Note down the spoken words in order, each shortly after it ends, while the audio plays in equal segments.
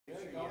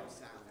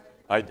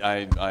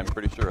I'm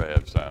pretty sure I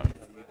have sound.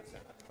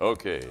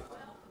 Okay.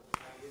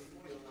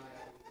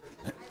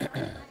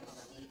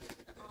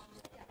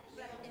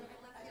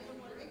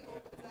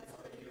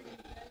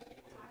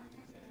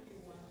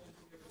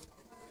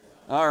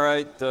 All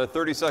right,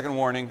 30-second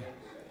warning.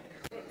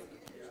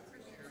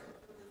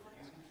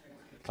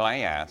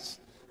 Class.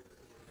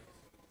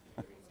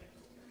 I'm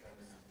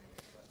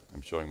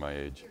showing my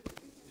age.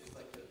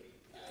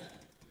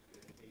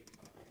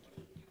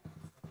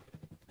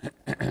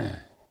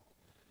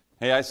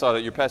 Hey, I saw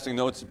that you're passing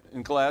notes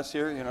in class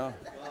here, you know.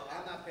 Well,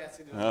 I'm not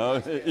passing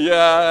notes.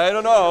 Yeah, I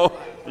don't know.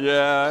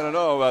 Yeah, I don't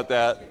know about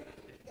that.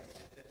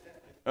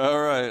 All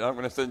right, I'm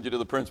going to send you to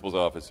the principal's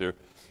office here.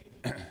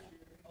 Oh,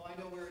 I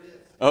know where it is.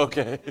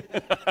 Okay.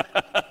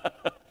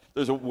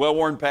 There's a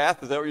well-worn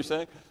path, is that what you're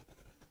saying?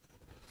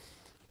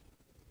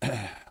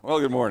 Well,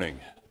 good morning.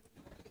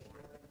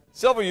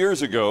 Several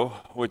years ago,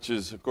 which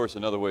is, of course,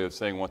 another way of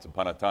saying once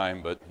upon a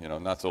time, but, you know,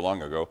 not so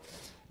long ago,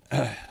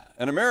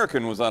 an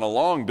American was on a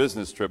long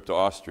business trip to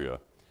Austria.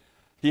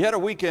 He had a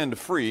weekend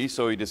free,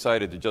 so he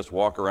decided to just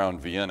walk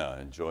around Vienna,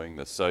 enjoying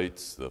the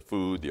sights, the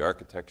food, the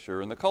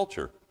architecture, and the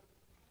culture.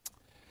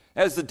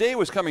 As the day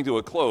was coming to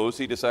a close,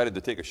 he decided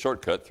to take a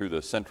shortcut through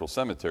the central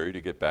cemetery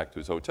to get back to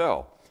his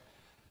hotel.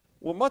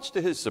 Well, much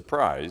to his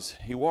surprise,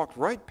 he walked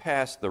right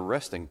past the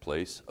resting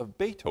place of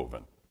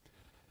Beethoven.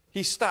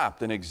 He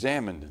stopped and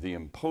examined the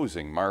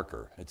imposing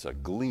marker. It's a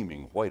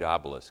gleaming white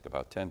obelisk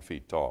about 10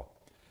 feet tall.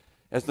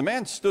 As the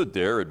man stood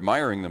there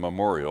admiring the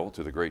memorial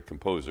to the great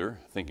composer,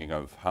 thinking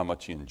of how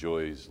much he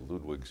enjoys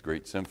Ludwig's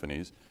great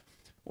symphonies,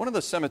 one of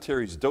the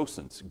cemetery's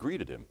docents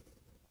greeted him.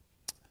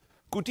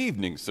 "Good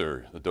evening,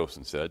 sir," the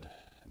docent said.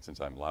 And since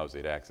I'm lousy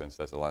at accents,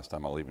 that's the last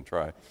time I'll even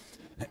try.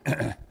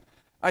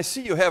 "I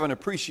see you have an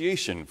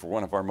appreciation for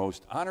one of our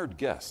most honored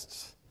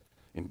guests."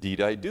 "Indeed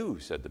I do,"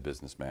 said the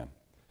businessman.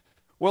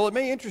 "Well, it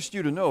may interest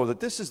you to know that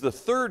this is the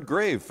third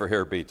grave for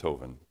Herr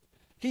Beethoven.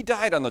 He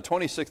died on the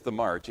 26th of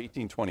March,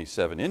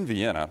 1827, in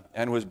Vienna,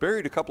 and was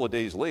buried a couple of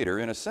days later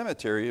in a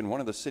cemetery in one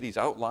of the city's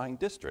outlying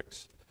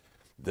districts.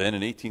 Then,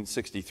 in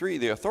 1863,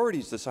 the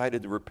authorities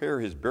decided to repair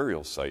his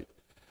burial site.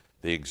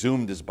 They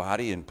exhumed his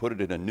body and put it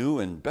in a new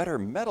and better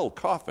metal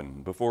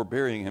coffin before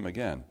burying him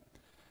again.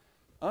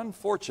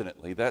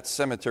 Unfortunately, that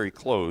cemetery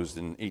closed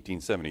in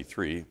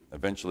 1873,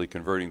 eventually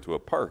converting to a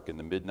park in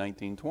the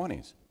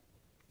mid-1920s.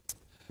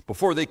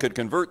 Before they could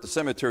convert the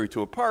cemetery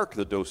to a park,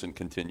 the docent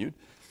continued,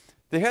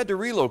 they had to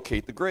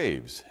relocate the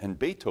graves, and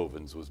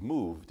Beethoven's was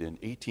moved in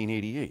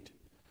 1888.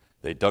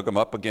 They dug him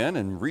up again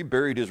and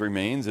reburied his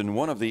remains in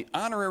one of the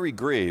honorary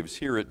graves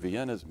here at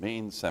Vienna's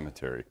main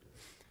cemetery.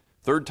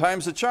 Third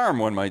time's the charm,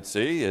 one might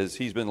say, as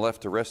he's been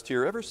left to rest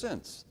here ever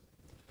since.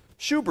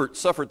 Schubert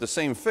suffered the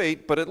same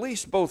fate, but at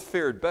least both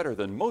fared better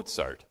than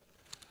Mozart."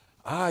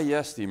 "Ah,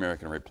 yes," the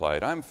American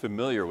replied. "I'm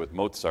familiar with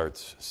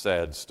Mozart's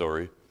sad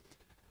story."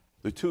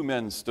 The two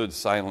men stood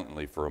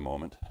silently for a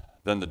moment.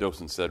 Then the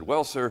docent said,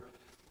 "Well, sir,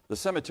 the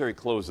cemetery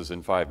closes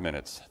in 5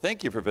 minutes.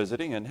 Thank you for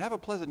visiting, and have a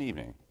pleasant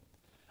evening."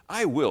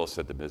 "I will,"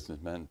 said the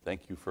businessman.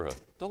 "Thank you for a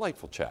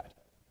delightful chat."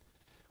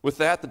 With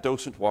that, the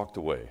docent walked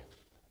away.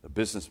 The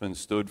businessman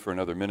stood for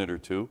another minute or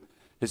two,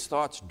 his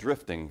thoughts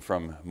drifting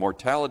from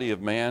mortality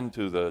of man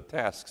to the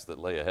tasks that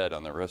lay ahead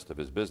on the rest of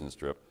his business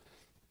trip.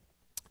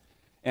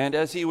 And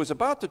as he was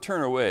about to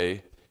turn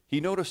away, he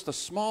noticed a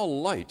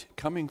small light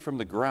coming from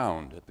the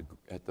ground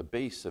at the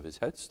base of his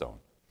headstone.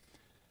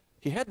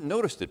 He hadn't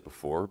noticed it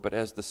before, but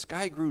as the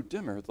sky grew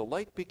dimmer, the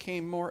light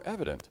became more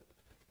evident.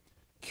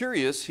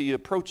 Curious, he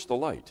approached the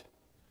light.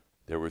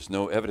 There was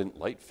no evident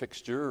light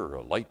fixture or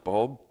a light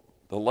bulb.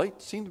 The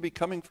light seemed to be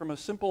coming from a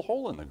simple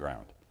hole in the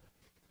ground.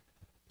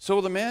 So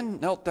the man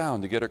knelt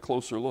down to get a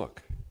closer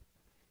look.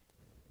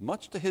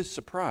 Much to his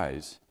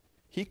surprise,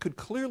 he could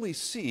clearly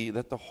see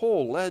that the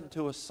hole led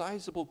to a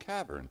sizable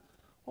cavern.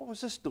 What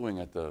was this doing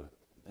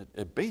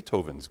at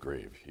Beethoven's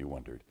grave, he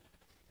wondered.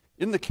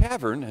 In the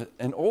cavern,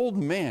 an old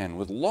man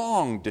with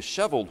long,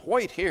 disheveled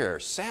white hair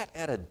sat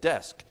at a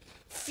desk,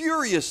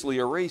 furiously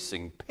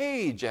erasing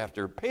page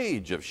after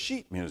page of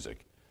sheet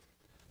music.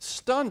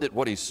 Stunned at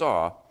what he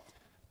saw,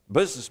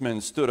 businessman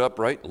stood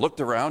upright,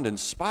 looked around, and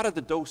spotted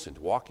the docent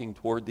walking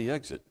toward the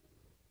exit.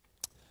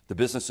 The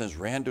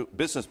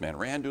businessman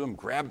ran to him,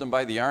 grabbed him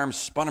by the arm,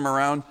 spun him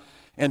around,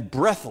 and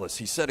breathless,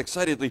 he said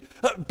excitedly,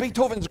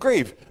 "Beethoven's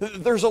grave.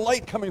 There's a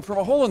light coming from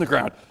a hole in the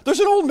ground. There's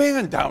an old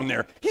man down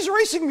there. He's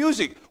erasing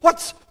music.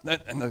 What's—"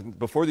 And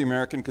before the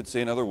American could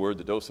say another word,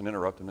 the docent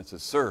interrupted him and said,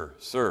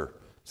 Sir,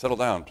 settle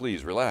down,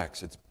 please,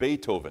 relax. It's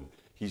Beethoven.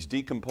 He's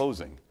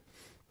decomposing."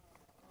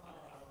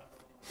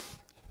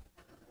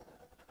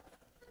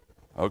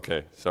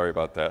 Okay, sorry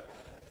about that.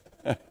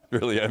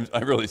 Really, I'm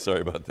really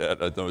sorry about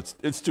that. I know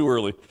it's too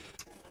early.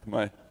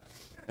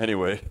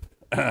 Anyway,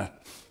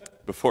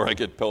 before I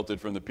get pelted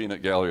from the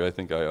peanut gallery, I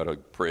think I ought to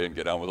pray and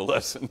get on with the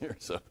lesson here.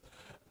 So,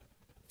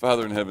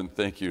 Father in heaven,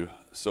 thank you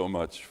so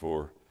much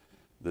for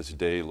this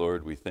day,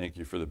 Lord. We thank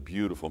you for the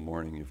beautiful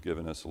morning you've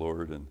given us,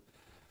 Lord, and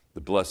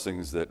the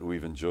blessings that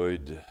we've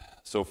enjoyed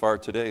so far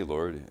today,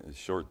 Lord, as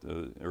short,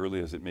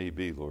 early as it may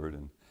be, Lord.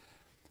 And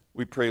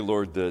We pray,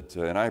 Lord, that,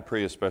 and I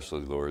pray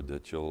especially, Lord,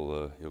 that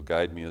you'll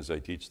guide me as I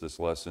teach this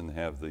lesson,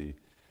 have the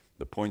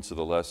points of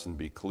the lesson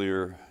be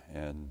clear,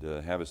 and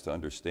have us to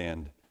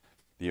understand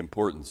the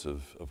importance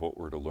of what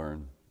we're to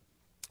learn.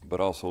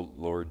 But also,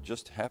 Lord,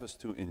 just have us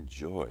to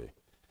enjoy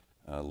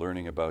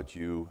learning about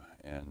you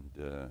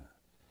and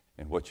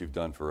what you've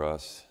done for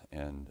us,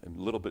 and a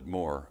little bit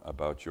more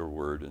about your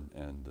word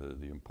and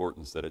the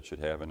importance that it should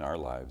have in our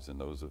lives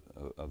and those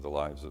of the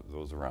lives of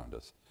those around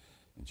us.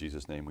 In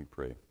Jesus' name we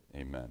pray.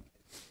 Amen.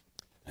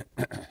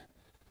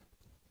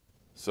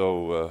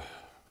 So,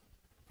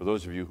 for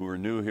those of you who are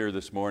new here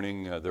this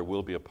morning, there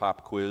will be a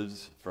pop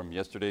quiz from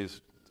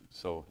yesterday's,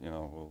 so,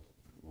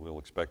 we'll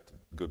expect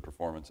good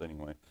performance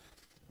anyway.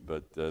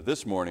 But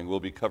this morning we'll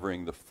be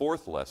covering the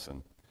fourth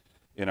lesson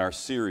in our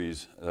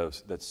series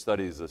that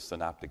studies the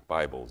Synoptic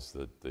Bibles.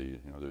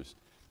 There's,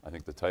 I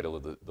think the title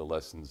of the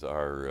lessons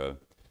are,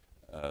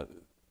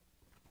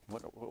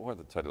 what are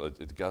the title?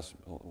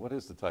 What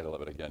is the title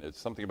of it again? It's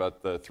something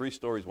about the three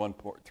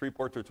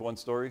portraits, one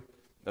story.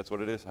 That's what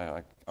it is.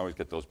 I always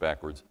get those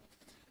backwards.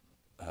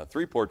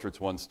 Three portraits,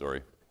 one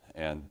story.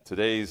 And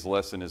today's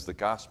lesson is the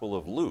Gospel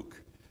of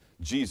Luke,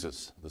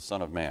 Jesus, the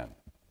Son of Man.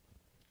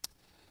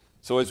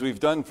 So as we've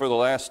done for the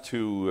last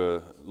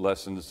two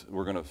lessons,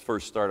 we're going to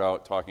first start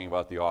out talking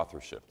about the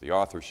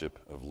authorship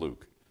of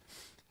Luke.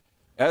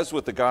 As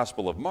with the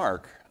Gospel of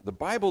Mark, the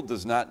Bible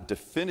does not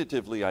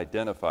definitively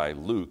identify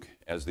Luke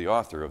as the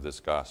author of this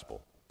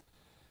gospel.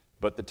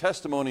 But the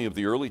testimony of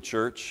the early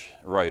church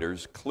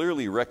writers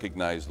clearly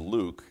recognized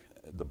Luke,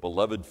 the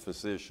beloved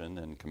physician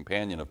and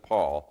companion of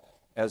Paul,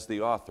 as the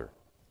author.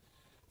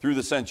 Through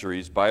the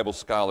centuries, Bible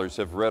scholars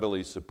have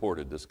readily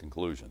supported this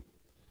conclusion.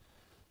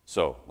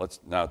 So let's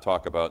now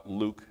talk about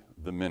Luke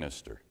the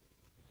minister.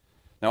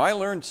 Now I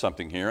learned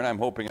something here, and I'm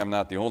hoping I'm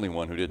not the only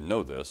one who didn't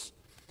know this,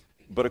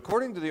 but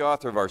according to the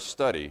author of our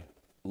study,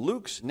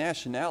 Luke's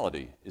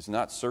nationality is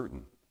not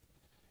certain.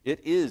 It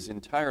is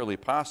entirely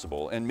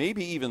possible, and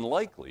maybe even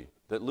likely,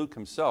 that Luke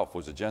himself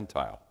was a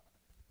Gentile.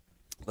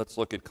 Let's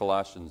look at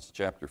Colossians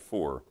chapter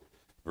 4,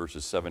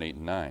 verses 7, 8,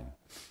 and 9.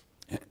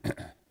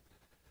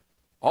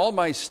 All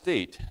my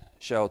state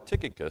shall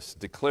Tychicus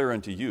declare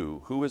unto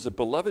you, who is a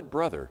beloved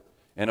brother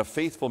and a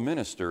faithful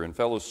minister and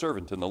fellow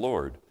servant in the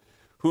Lord,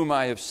 whom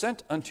I have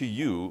sent unto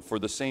you for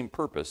the same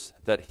purpose,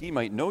 that he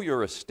might know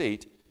your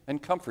estate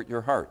and comfort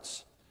your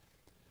hearts.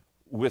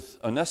 With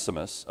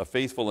Onesimus, a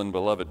faithful and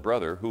beloved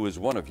brother, who is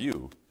one of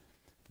you,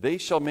 they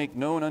shall make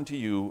known unto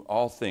you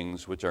all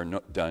things which are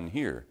done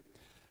here.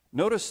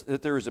 Notice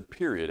that there is a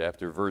period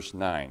after verse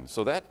 9,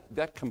 so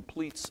that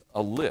completes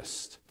a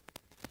list.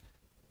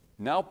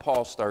 Now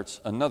Paul starts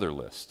another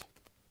list.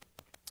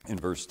 In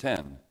verse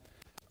 10,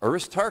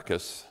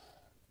 Aristarchus,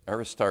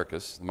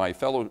 my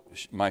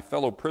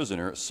fellow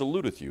prisoner,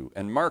 saluteth you,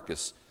 and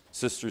Marcus,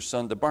 sister's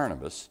son to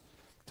Barnabas,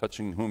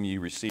 touching whom ye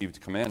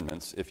received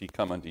commandments, if he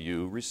come unto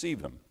you,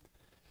 receive him.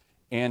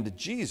 And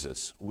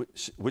Jesus,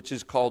 which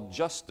is called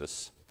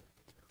Justus,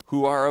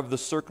 who are of the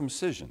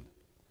circumcision.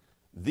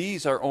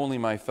 These are only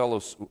my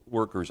fellow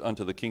workers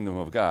unto the kingdom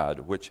of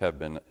God, which have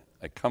been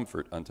a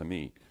comfort unto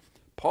me.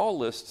 Paul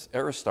lists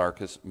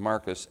Aristarchus,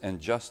 Marcus,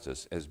 and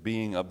Justus as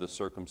being of the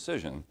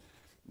circumcision,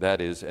 that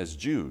is, as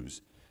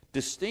Jews,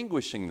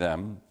 distinguishing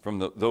them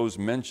from those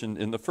mentioned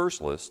in the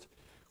first list,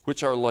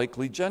 which are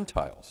likely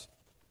Gentiles.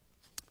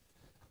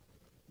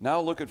 Now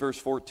look at verse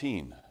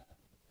 14.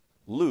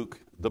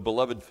 Luke, the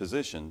beloved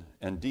physician,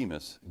 and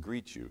Demas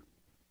greet you.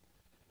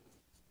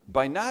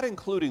 By not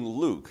including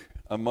Luke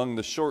among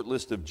the short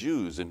list of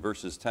Jews in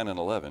verses 10 and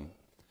 11,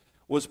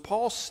 was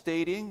Paul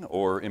stating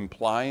or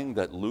implying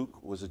that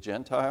Luke was a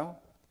Gentile?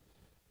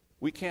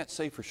 We can't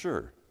say for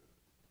sure.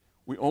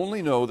 We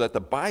only know that the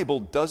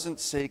Bible doesn't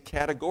say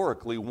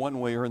categorically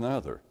one way or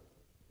another.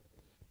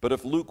 But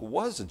if Luke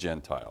was a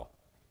Gentile,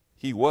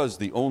 he was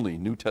the only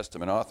New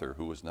Testament author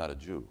who was not a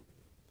Jew.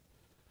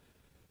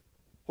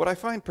 What I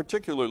find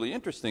particularly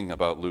interesting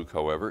about Luke,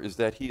 however, is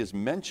that he is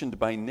mentioned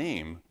by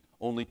name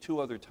only two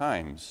other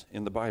times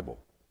in the Bible.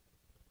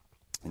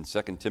 In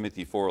 2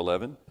 Timothy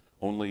 4:11,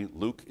 only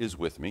Luke is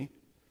with me.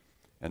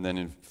 And then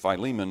in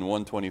Philemon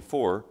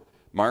 1:24,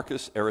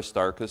 Marcus,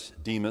 Aristarchus,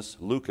 Demas,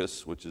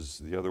 Lucas, which is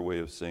the other way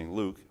of saying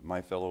Luke,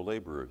 my fellow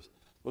laborers.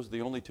 Those are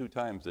the only two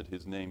times that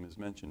his name is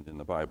mentioned in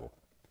the Bible.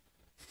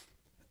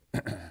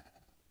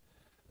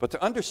 But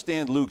to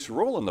understand Luke's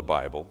role in the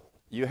Bible,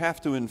 you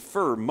have to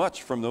infer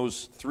much from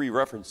those three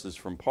references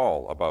from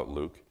Paul about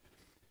Luke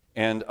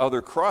and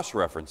other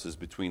cross-references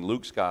between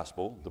Luke's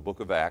gospel, the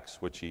book of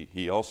Acts, which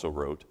he also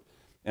wrote,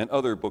 and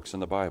other books in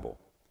the Bible.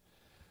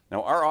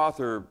 Now, our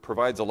author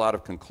provides a lot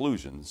of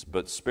conclusions,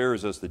 but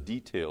spares us the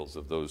details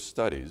of those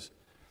studies.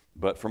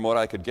 But from what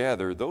I could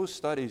gather, those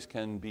studies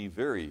can be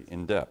very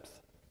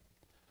in-depth.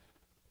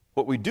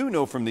 What we do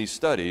know from these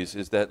studies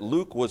is that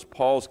Luke was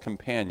Paul's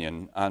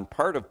companion on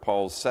part of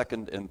Paul's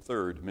second and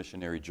third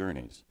missionary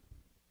journeys.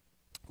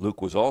 Luke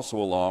was also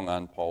along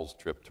on Paul's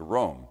trip to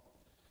Rome.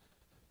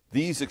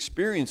 These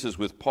experiences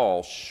with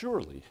Paul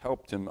surely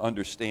helped him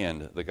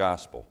understand the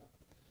gospel.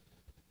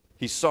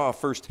 He saw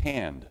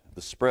firsthand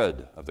the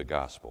spread of the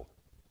gospel.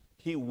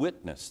 He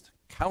witnessed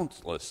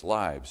countless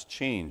lives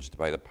changed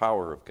by the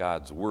power of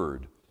God's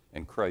word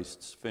and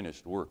Christ's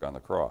finished work on the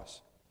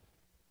cross.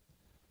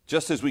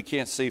 Just as we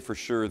can't say for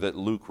sure that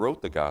Luke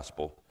wrote the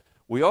gospel,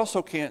 we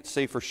also can't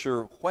say for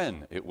sure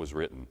when it was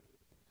written.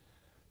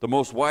 The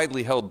most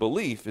widely held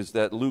belief is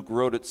that Luke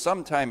wrote it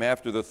sometime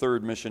after the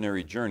third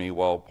missionary journey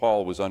while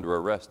Paul was under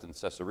arrest in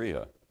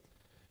Caesarea.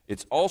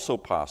 It's also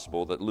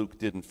possible that Luke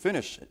didn't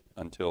finish it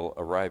until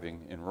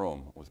arriving in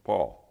Rome with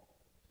Paul.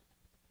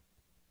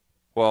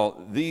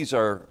 While these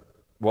are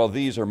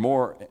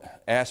more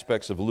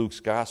aspects of Luke's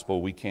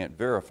gospel we can't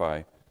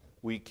verify,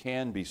 we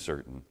can be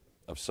certain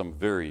of some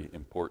very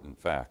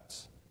important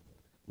facts.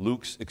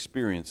 Luke's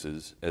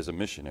experiences as a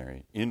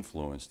missionary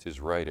influenced his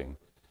writing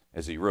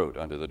as he wrote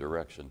under the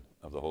direction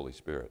of the Holy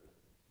Spirit.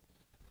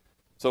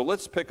 So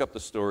let's pick up the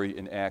story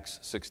in Acts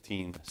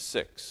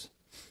 16:6.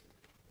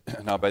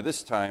 Now, by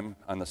this time,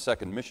 on the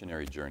second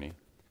missionary journey,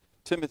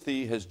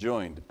 Timothy has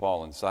joined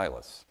Paul and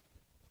Silas.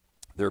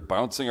 They're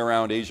bouncing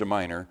around Asia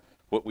Minor,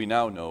 what we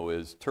now know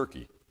as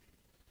Turkey.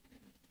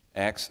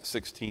 Acts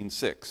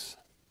 16:6.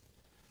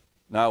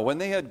 Now, when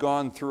they had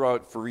gone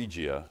throughout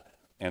Phrygia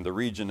and the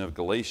region of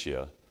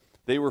Galatia,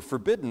 they were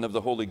forbidden of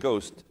the Holy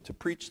Ghost to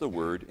preach the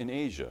word in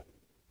Asia.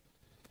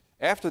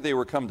 After they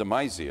were come to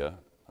Mysia,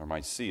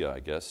 I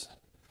guess,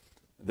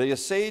 they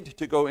essayed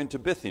to go into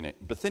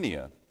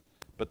Bithynia,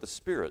 but the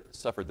Spirit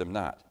suffered them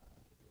not.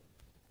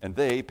 And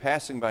they,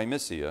 passing by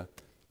Mysia,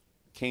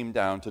 came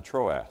down to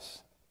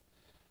Troas.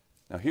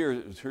 Now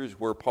here's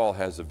where Paul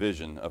has a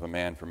vision of a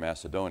man from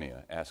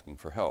Macedonia asking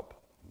for help.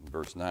 In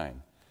verse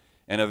 9.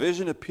 And a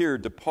vision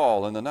appeared to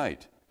Paul in the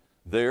night.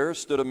 There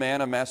stood a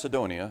man of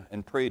Macedonia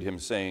and prayed him,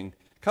 saying,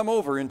 Come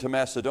over into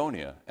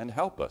Macedonia and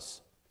help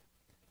us.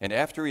 And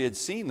after he had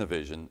seen the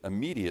vision,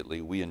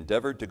 immediately we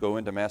endeavored to go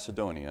into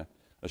Macedonia,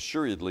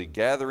 assuredly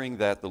gathering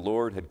that the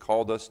Lord had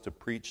called us to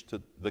preach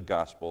the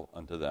gospel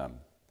unto them.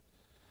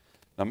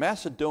 Now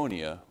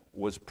Macedonia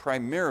was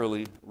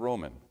primarily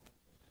Roman.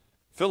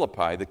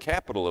 Philippi, the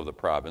capital of the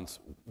province,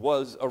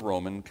 was a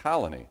Roman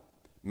colony,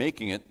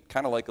 making it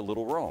kind of like a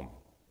little Rome.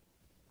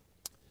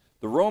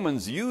 The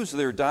Romans used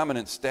their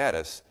dominant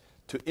status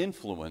to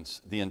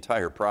influence the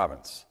entire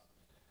province.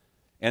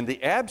 And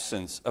the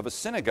absence of a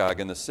synagogue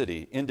in the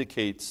city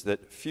indicates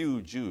that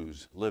few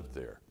Jews lived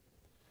there.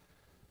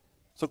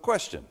 So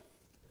question,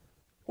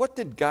 what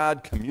did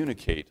God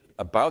communicate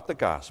about the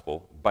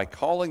gospel by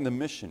calling the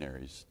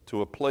missionaries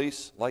to a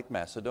place like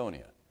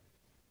Macedonia?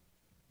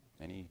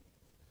 Any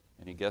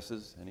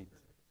guesses?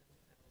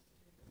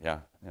 Yeah.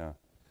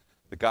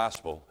 The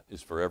gospel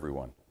is for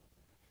everyone.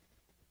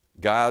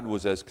 God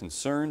was as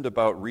concerned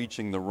about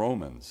reaching the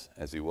Romans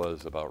as he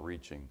was about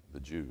reaching the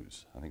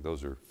Jews. I think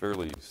those are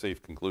fairly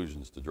safe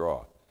conclusions to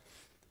draw.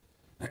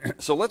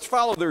 So let's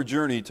follow their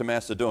journey to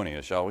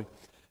Macedonia, shall we?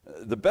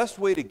 The best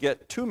way to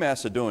get to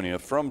Macedonia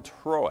from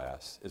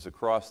Troas is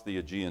across the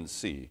Aegean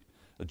Sea,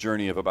 a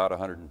journey of about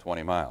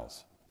 120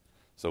 miles.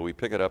 So we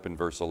pick it up in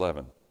verse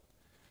 11.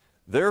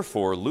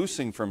 Therefore,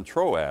 loosing from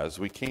Troas,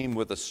 we came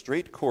with a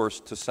straight course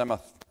to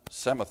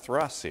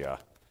Samothracia.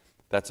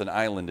 That's an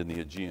island in the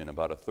Aegean,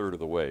 about a third of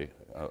the way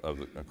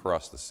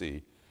across the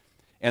sea.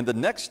 And the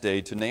next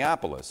day to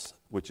Neapolis,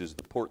 which is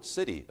the port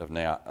city of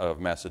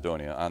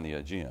Macedonia on the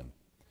Aegean.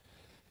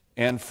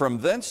 And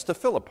from thence to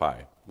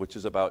Philippi, which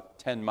is about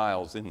 10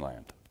 miles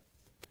inland,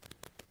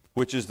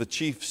 which is the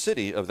chief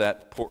city of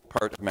that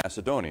part of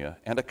Macedonia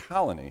and a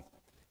colony.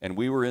 And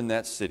we were in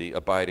that city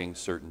abiding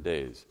certain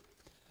days.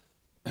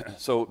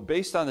 So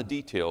based on the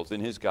details in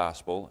his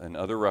gospel and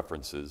other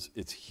references,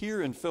 it's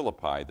here in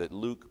Philippi that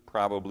Luke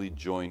probably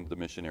joined the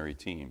missionary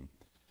team.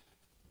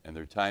 And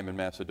their time in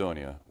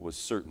Macedonia was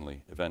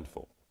certainly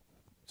eventful,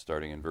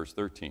 starting in verse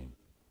 13.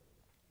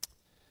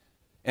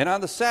 And on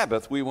the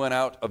Sabbath we went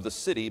out of the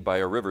city by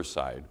a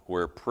riverside,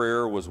 where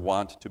prayer was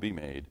wont to be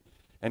made,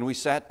 and we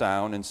sat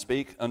down and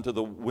spake unto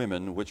the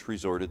women which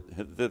resorted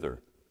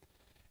thither.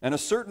 And a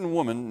certain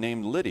woman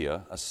named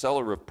Lydia, a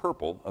seller of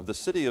purple of the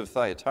city of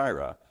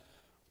Thyatira,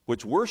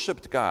 which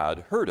worshipped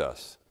God, heard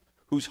us,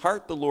 whose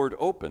heart the Lord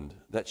opened,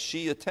 that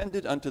she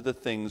attended unto the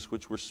things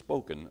which were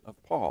spoken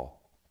of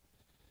Paul.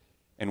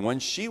 And when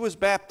she was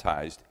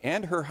baptized,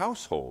 and her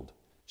household,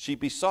 she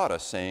besought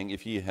us, saying,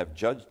 If ye have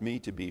judged me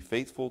to be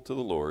faithful to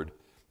the Lord,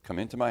 come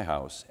into my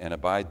house and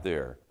abide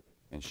there.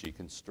 And she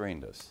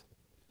constrained us.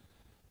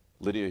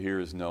 Lydia here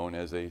is known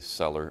as a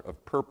seller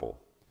of purple.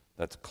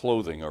 That's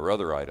clothing or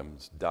other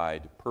items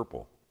dyed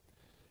purple.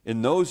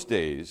 In those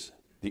days,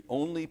 the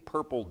only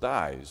purple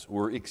dyes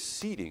were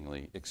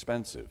exceedingly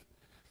expensive.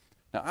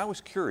 Now, I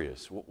was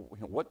curious,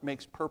 what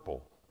makes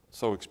purple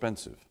so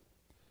expensive?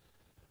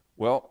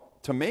 Well,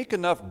 to make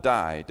enough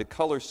dye to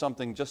color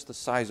something just the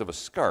size of a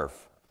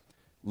scarf,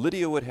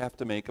 Lydia would have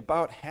to make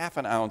about half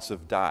an ounce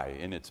of dye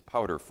in its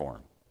powder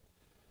form.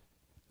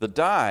 The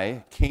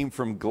dye came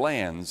from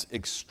glands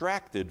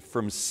extracted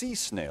from sea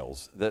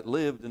snails that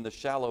lived in the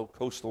shallow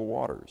coastal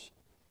waters.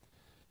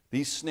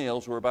 These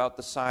snails were about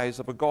the size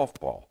of a golf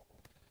ball.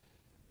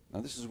 Now,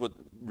 this is what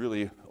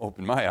really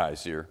opened my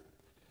eyes here.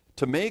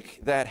 To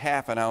make that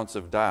half an ounce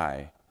of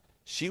dye,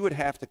 she would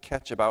have to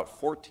catch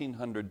about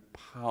 1,400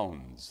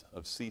 pounds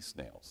of sea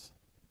snails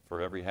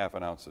for every half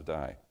an ounce of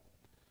dye.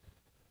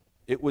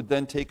 It would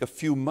then take a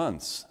few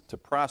months to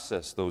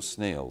process those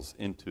snails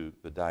into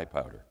the dye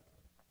powder.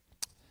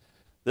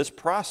 This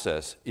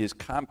process is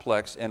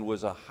complex and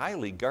was a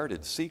highly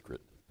guarded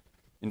secret.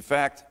 In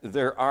fact,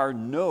 there are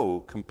no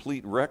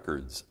complete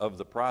records of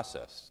the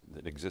process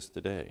that exist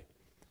today.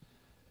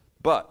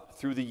 But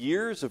through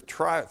years of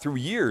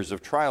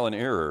trial and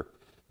error,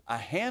 a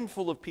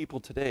handful of people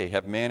today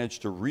have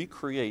managed to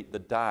recreate the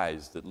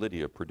dyes that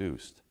Lydia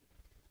produced.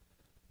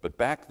 But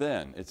back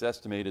then, it's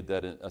estimated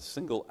that a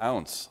single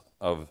ounce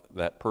of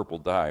that purple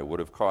dye would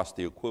have cost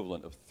the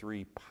equivalent of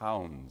 3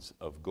 pounds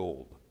of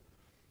gold.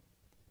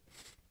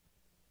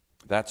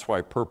 That's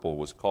why purple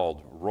was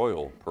called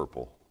royal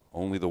purple.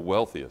 Only the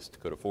wealthiest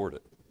could afford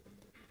it.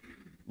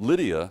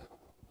 Lydia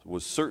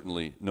was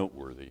certainly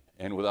noteworthy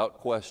and without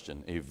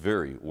question a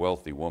very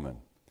wealthy woman.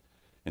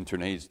 In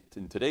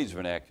today's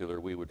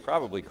vernacular, we would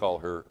probably call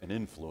her an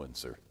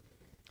influencer.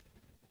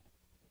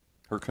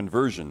 Her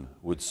conversion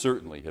would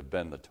certainly have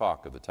been the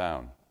talk of the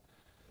town.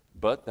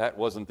 But that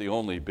wasn't the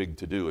only big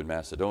to-do in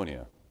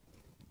Macedonia.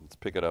 Let's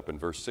pick it up in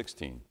verse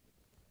 16.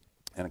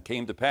 And it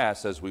came to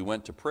pass, as we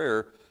went to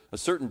prayer, a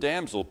certain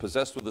damsel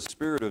possessed with a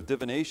spirit of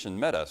divination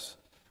met us,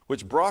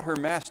 which brought her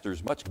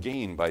masters much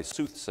gain by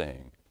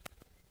soothsaying.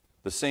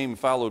 The same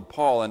followed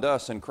Paul and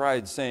us, and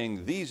cried,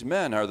 saying, These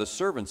men are the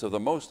servants of the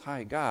Most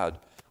High God,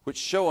 which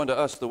show unto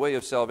us the way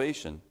of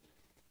salvation.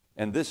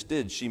 And this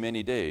did she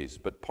many days.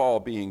 But Paul,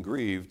 being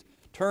grieved,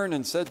 turned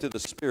and said to the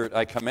Spirit,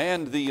 I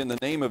command thee in the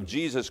name of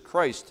Jesus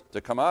Christ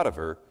to come out of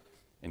her.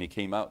 And he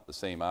came out the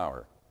same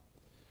hour.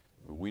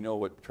 We know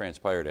what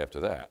transpired after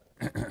that.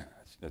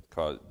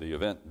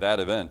 That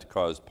event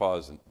caused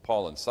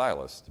Paul and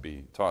Silas to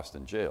be tossed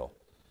in jail.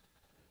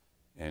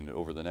 And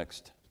over the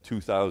next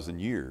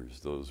 2,000 years,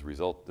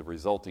 the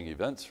resulting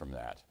events from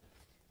that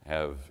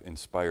have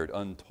inspired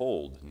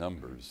untold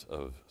numbers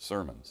of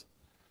sermons.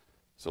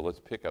 So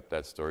let's pick up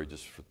that story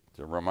just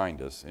to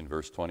remind us in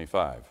verse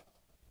 25.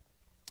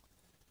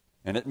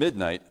 And at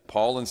midnight,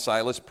 Paul and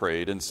Silas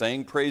prayed and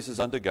sang praises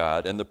unto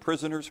God, and the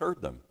prisoners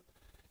heard them.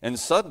 And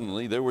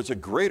suddenly there was a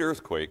great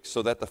earthquake,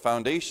 so that the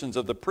foundations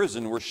of the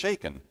prison were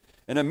shaken.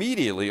 And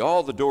immediately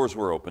all the doors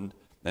were opened,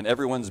 and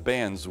everyone's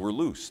bands were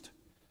loosed.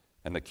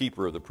 And the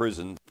keeper of the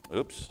prison,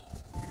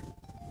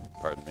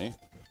 pardon me.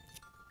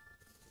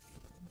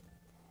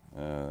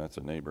 That's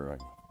a neighbor.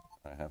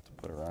 I have to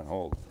put her on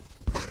hold.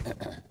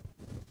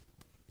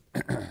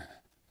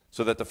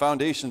 So that the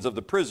foundations of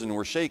the prison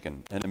were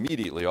shaken, and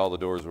immediately all the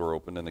doors were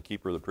opened, and the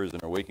keeper of the prison,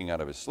 awaking out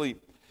of his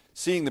sleep,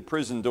 seeing the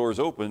prison doors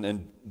open,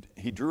 and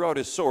he drew out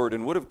his sword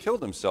and would have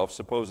killed himself,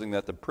 supposing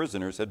that the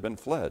prisoners had been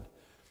fled.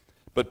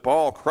 But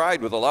Paul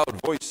cried with a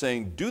loud voice,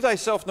 saying, Do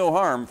thyself no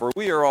harm, for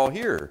we are all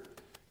here.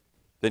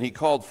 Then he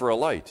called for a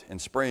light,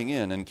 and sprang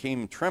in, and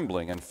came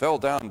trembling, and fell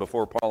down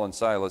before Paul and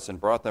Silas,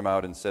 and brought them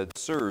out, and said,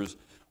 Sirs,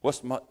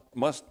 what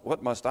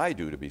must I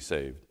do to be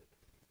saved?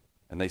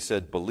 And they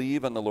said,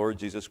 Believe on the Lord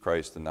Jesus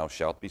Christ, and thou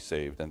shalt be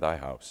saved, and thy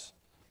house.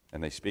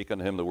 And they spake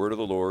unto him the word of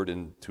the Lord,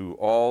 and to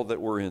all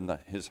that were in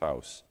his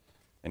house.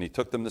 And he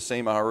took them the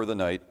same hour of the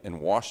night,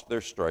 and washed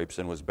their stripes,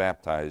 and was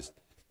baptized,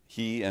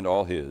 he and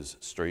all his,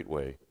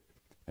 straightway.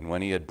 And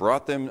when he had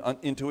brought them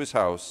into his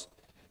house,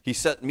 he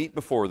set meat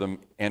before them,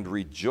 and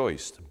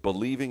rejoiced,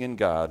 believing in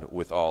God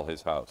with all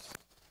his house.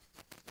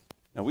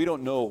 Now we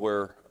don't know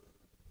where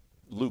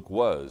Luke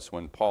was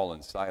when Paul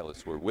and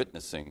Silas were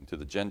witnessing to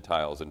the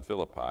Gentiles in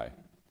Philippi,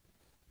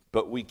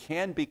 but we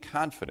can be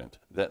confident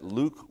that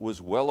Luke was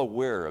well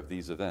aware of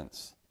these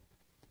events,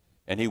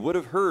 and he would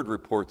have heard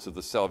reports of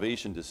the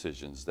salvation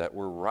decisions that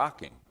were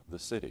rocking the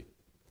city.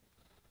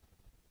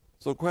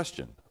 So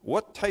question,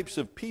 what types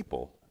of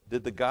people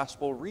did the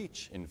gospel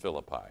reach in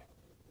Philippi?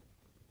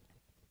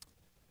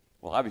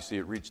 Well, obviously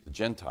it reached the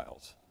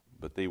Gentiles,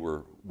 but they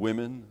were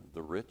women,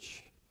 the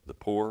rich, the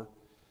poor,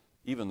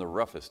 even the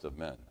roughest of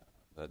men.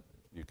 That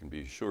you can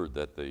be assured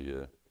that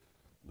the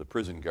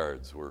prison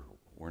guards were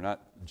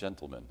not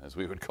gentlemen, as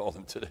we would call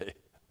them today.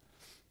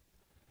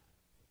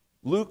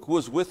 Luke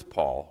was with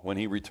Paul when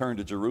he returned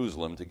to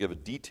Jerusalem to give a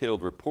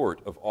detailed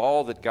report of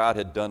all that God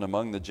had done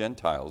among the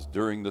Gentiles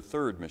during the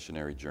third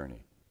missionary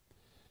journey.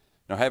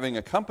 Now, having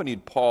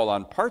accompanied Paul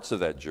on parts of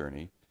that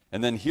journey,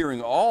 and then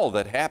hearing all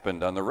that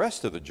happened on the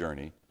rest of the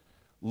journey,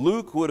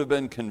 Luke would have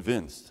been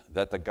convinced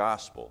that the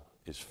gospel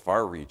is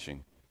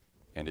far-reaching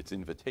and its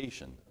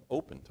invitation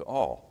open to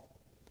all.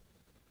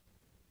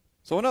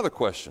 So another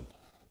question,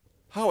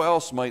 how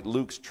else might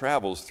Luke's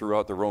travels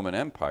throughout the Roman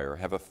Empire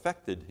have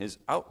affected his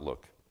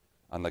outlook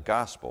on the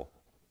gospel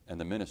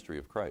and the ministry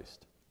of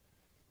Christ?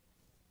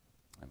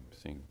 I'm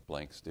seeing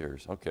blank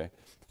stares. Okay.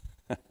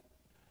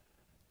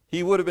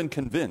 He would have been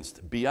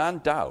convinced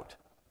beyond doubt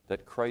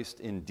that Christ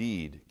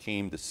indeed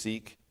came to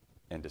seek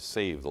and to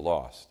save the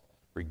lost,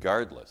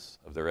 regardless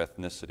of their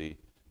ethnicity,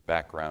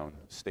 background,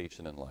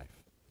 station in life.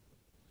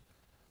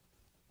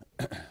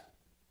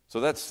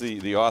 So that's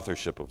the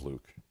authorship of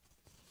Luke.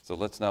 So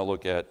let's now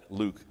look at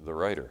Luke, the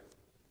writer.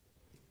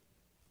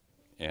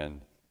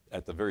 and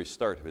at the very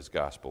start of his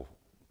gospel,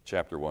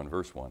 chapter 1,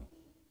 verse 1.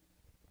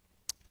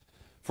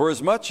 For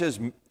as much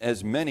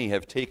as many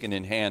have taken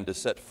in hand to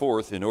set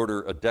forth in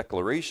order a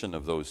declaration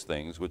of those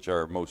things which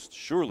are most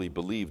surely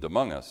believed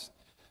among us,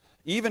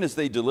 even as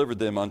they delivered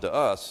them unto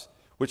us,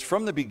 which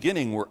from the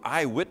beginning were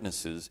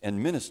eyewitnesses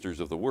and ministers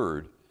of the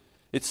word,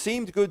 it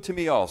seemed good to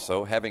me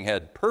also, having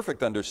had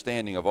perfect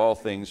understanding of all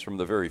things from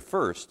the very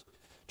first,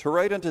 to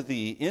write unto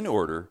thee in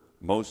order,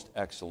 most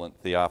excellent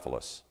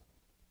Theophilus,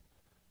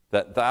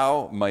 that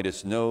thou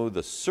mightest know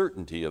the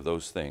certainty of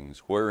those things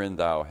wherein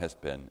thou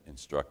hast been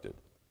instructed.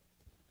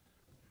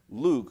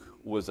 Luke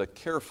was a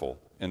careful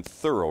and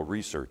thorough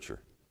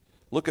researcher.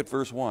 Look at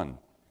verse 1.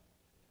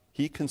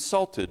 He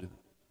consulted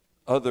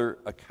other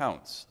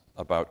accounts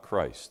about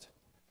Christ.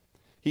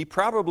 He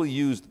probably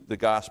used the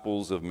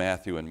Gospels of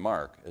Matthew and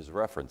Mark as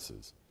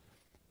references.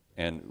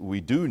 And we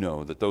do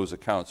know that those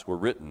accounts were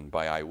written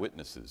by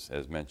eyewitnesses,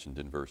 as mentioned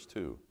in verse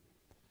 2.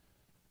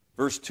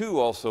 Verse 2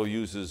 also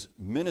uses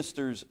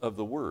ministers of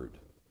the word.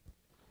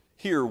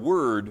 Here,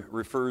 word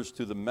refers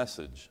to the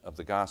message of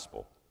the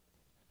gospel.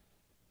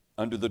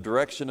 Under the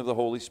direction of the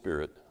Holy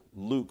Spirit,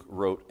 Luke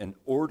wrote an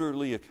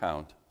orderly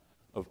account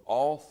of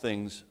all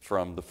things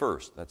from the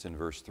first. That's in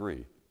verse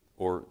 3,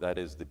 or that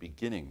is the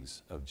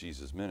beginnings of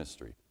Jesus'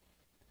 ministry.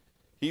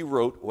 He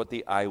wrote what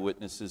the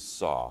eyewitnesses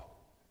saw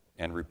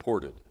and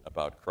reported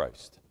about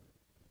Christ.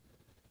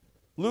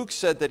 Luke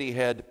said that he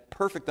had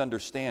perfect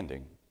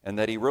understanding and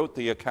that he wrote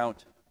the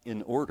account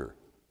in order.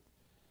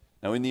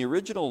 Now, in the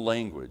original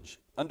language,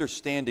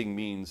 understanding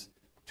means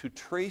to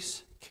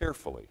trace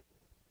carefully.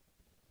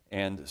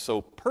 And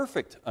so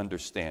perfect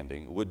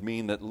understanding would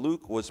mean that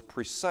Luke was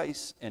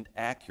precise and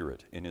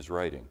accurate in his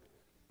writing.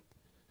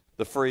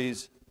 The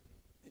phrase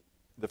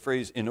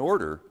in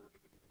order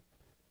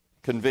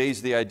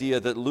conveys the idea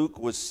that Luke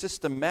was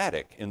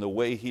systematic in the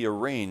way he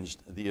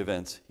arranged the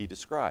events he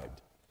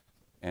described.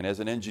 And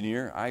as an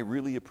engineer, I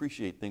really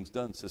appreciate things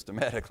done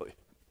systematically.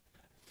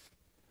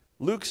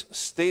 Luke's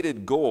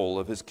stated goal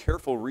of his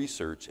careful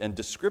research and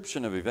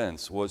description of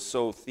events was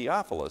so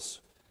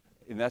Theophilus,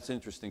 and that's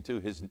interesting too,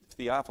 his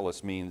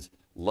Theophilus means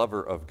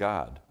lover of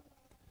God,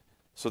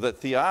 so that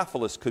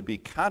Theophilus could be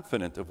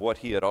confident of what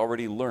he had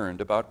already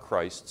learned about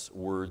Christ's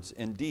words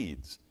and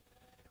deeds.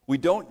 We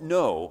don't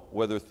know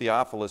whether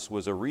Theophilus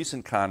was a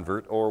recent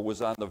convert or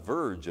was on the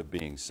verge of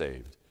being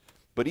saved.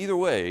 But either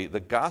way,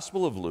 the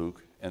Gospel of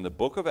Luke and the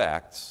book of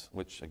Acts,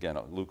 which again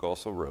Luke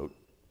also wrote,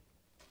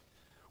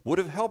 would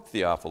have helped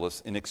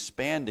Theophilus in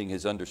expanding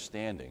his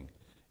understanding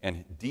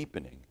and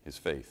deepening his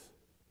faith.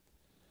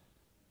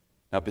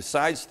 Now,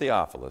 besides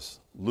Theophilus,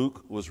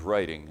 Luke was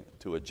writing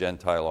to a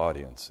Gentile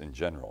audience in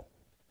general,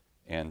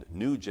 and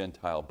new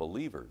Gentile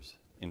believers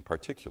in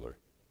particular.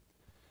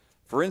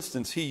 For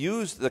instance, he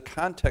used the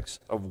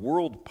context of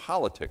world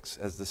politics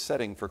as the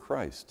setting for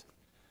Christ.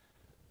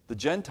 The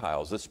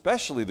Gentiles,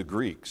 especially the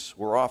Greeks,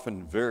 were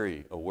often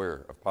very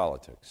aware of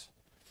politics.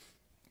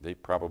 They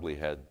probably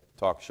had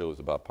talk shows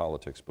about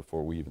politics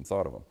before we even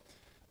thought of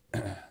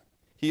them.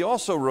 He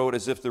also wrote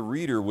as if the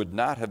reader would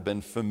not have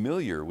been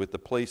familiar with the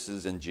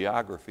places and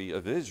geography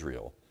of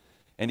Israel,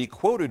 and he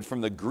quoted from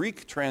the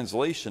Greek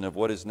translation of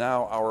what is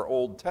now our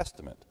Old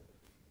Testament.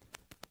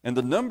 And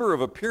the number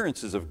of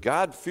appearances of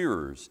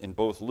God-fearers in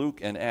both Luke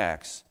and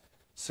Acts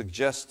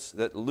suggests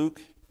that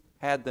Luke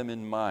had them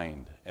in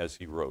mind as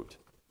he wrote.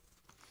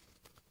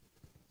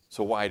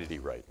 So why did he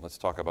write? Let's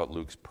talk about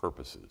Luke's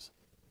purposes.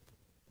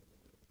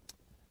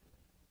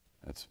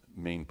 That's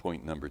main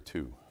point number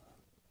 2.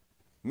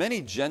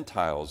 Many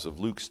Gentiles of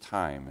Luke's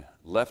time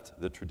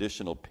left the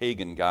traditional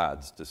pagan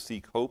gods to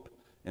seek hope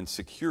and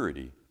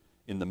security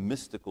in the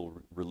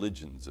mystical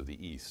religions of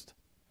the East.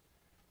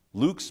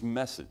 Luke's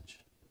message,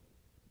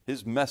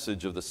 his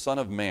message of the Son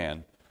of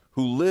Man,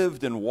 who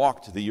lived and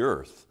walked the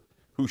earth,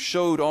 who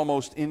showed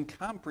almost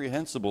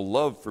incomprehensible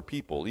love for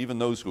people, even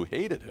those who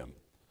hated him,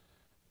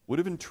 would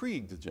have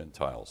intrigued the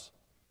Gentiles.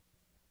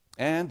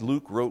 And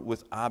Luke wrote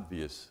with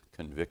obvious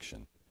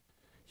conviction.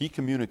 He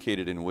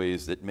communicated in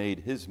ways that made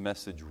his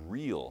message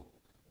real,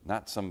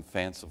 not some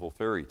fanciful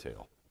fairy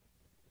tale.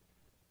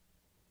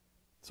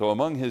 So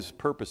among his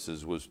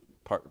purposes was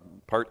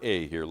part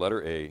A here,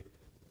 letter A,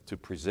 to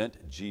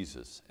present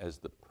Jesus as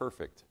the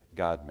perfect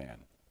God-man.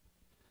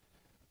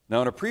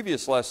 Now, in a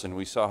previous lesson,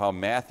 we saw how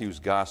Matthew's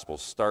gospel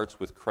starts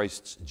with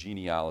Christ's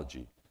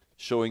genealogy,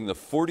 showing the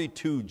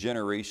 42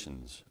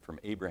 generations from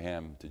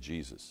Abraham to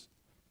Jesus.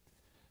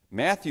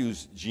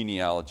 Matthew's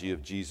genealogy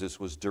of Jesus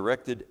was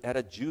directed at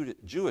a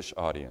Jewish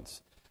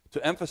audience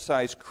to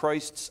emphasize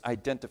Christ's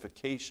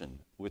identification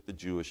with the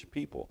Jewish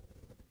people.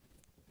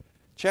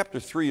 Chapter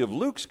 3 of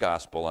Luke's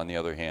gospel, on the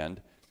other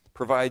hand,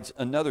 provides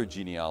another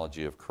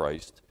genealogy of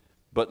Christ,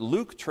 but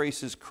Luke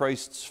traces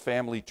Christ's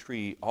family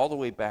tree all the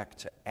way back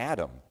to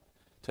Adam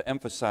to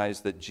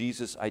emphasize that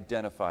Jesus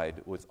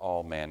identified with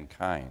all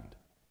mankind.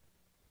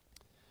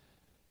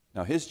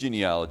 Now, his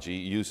genealogy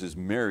uses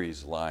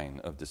Mary's line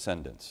of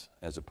descendants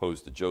as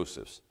opposed to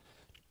Joseph's,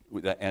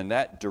 and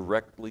that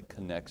directly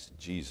connects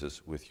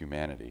Jesus with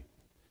humanity.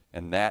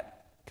 And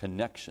that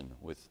connection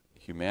with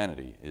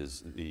humanity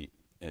is the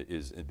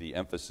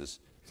emphasis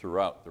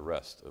throughout the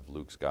rest of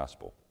Luke's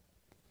gospel.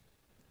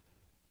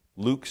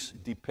 Luke's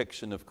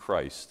depiction of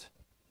Christ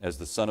as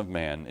the Son of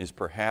Man is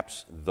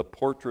perhaps the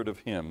portrait of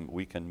him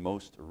we can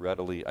most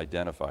readily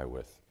identify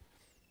with,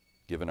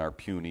 given our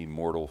puny,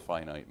 mortal,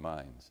 finite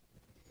minds.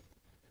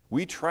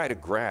 We try to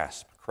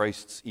grasp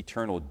Christ's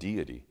eternal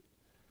deity.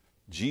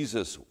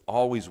 Jesus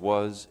always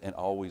was and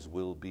always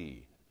will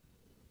be.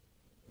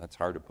 That's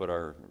hard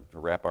to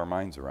wrap our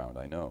minds around,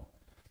 I know.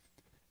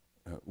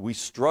 We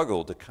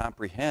struggle to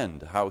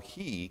comprehend how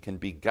he can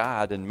be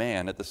God and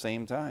man at the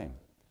same time.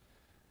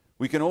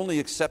 We can only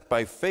accept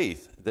by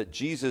faith that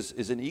Jesus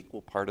is an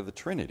equal part of the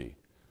Trinity,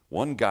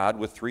 one God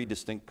with three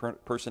distinct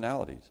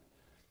personalities.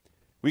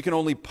 We can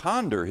only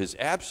ponder his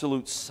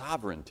absolute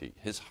sovereignty,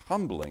 his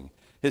humbling,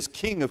 his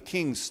King of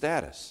Kings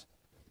status.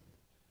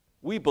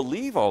 We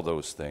believe all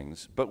those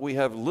things, but we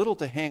have little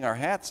to hang our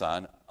hats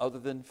on other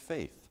than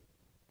faith.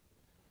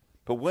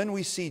 But when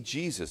we see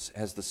Jesus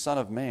as the Son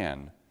of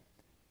Man,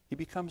 he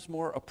becomes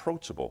more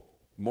approachable,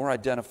 more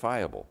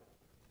identifiable,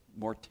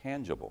 more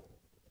tangible.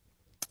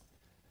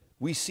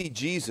 We see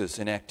Jesus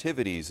in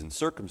activities and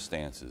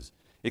circumstances,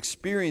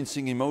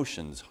 experiencing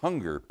emotions,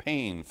 hunger,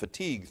 pain,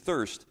 fatigue,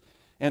 thirst,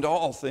 and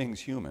all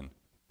things human.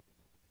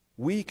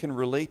 We can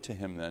relate to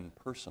him then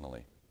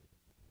personally.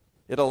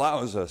 It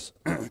allows us,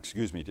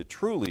 to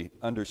truly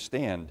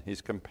understand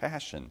his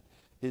compassion,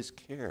 his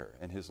care,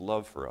 and his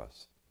love for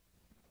us.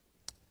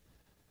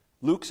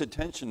 Luke's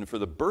attention for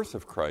the birth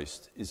of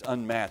Christ is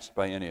unmatched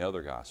by any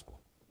other gospel.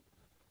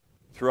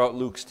 Throughout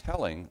Luke's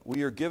telling,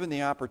 we are given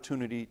the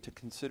opportunity to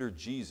consider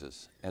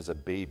Jesus as a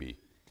baby.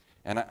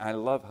 And I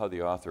love how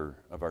the author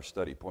of our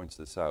study points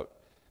this out.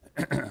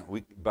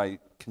 By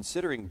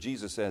considering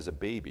Jesus as a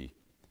baby,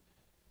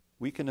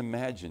 we can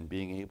imagine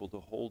being able to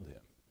hold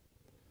him,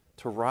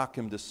 to rock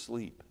him to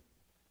sleep,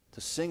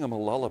 to sing him a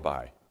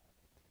lullaby,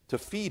 to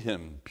feed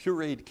him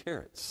pureed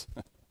carrots,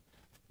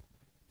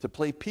 to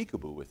play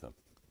peekaboo with him.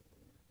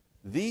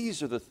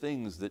 These are the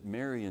things that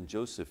Mary and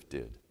Joseph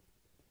did.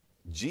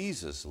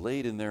 Jesus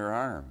laid in their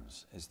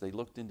arms as they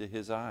looked into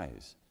his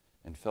eyes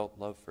and felt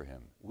love for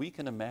him. We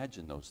can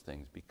imagine those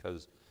things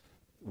because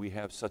we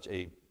have such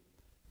a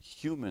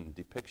human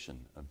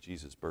depiction of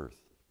Jesus' birth.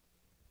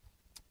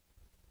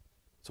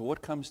 So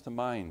what comes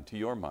to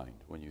your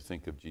mind, when you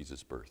think of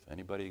Jesus' birth?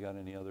 Anybody got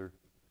any other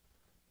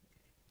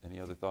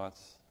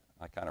thoughts?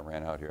 I kind of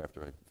ran out here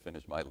after I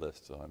finished my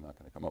list, so I'm not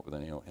going to come up with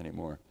any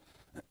more.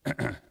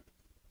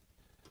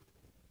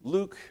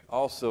 Luke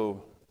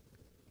also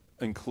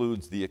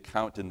includes the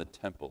account in the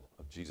temple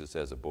of Jesus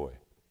as a boy,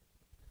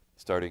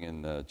 starting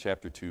in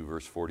chapter 2,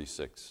 verse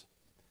 46.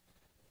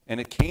 And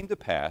it came to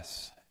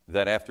pass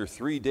that after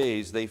 3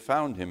 days they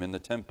found him in the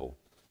temple,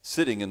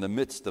 sitting in the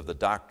midst of the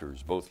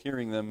doctors, both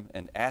hearing them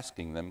and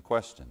asking them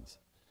questions.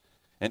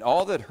 And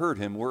all that heard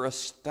him were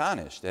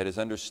astonished at his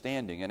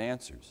understanding and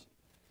answers.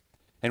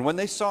 And when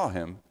they saw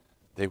him,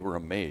 they were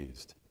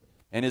amazed.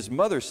 And his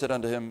mother said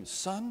unto him,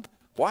 Son,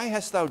 why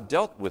hast thou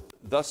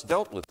thus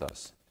dealt with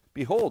us?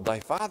 Behold, thy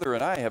father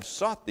and I have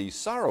sought thee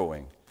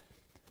sorrowing.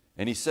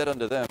 And he said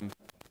unto them,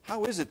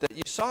 How is it that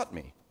ye sought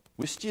me?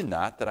 Wist ye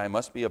not that I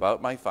must be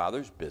about my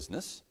father's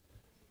business?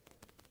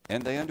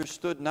 And they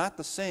understood not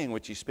the saying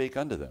which he spake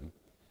unto them.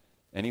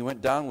 And he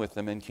went down with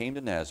them and came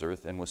to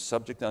Nazareth and was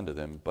subject unto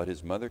them, but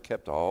his mother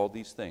kept all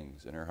these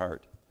things in her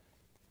heart.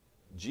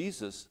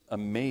 Jesus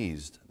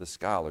amazed the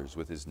scholars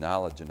with his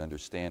knowledge and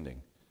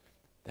understanding.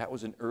 That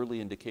was an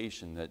early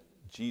indication that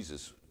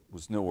Jesus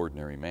was no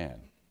ordinary man.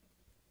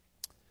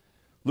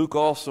 Luke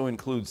also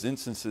includes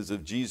instances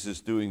of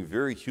Jesus doing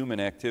very human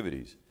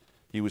activities.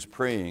 He was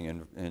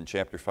praying in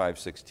chapter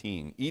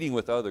 5:16, eating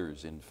with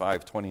others in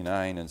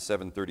 5:29 and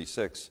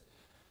 7:36.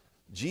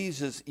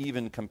 Jesus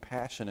even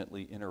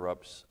compassionately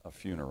interrupts a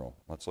funeral.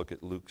 Let's look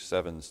at Luke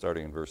 7,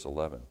 starting in verse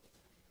 11.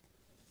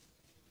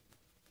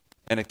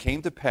 And it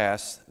came to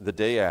pass the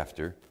day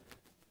after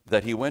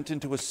that he went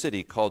into a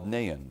city called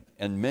Nain,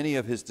 and many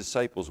of his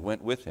disciples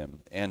went with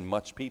him, and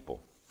much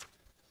people.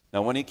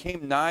 Now when he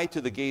came nigh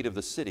to the gate of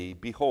the city,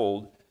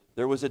 behold,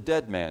 there was a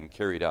dead man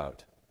carried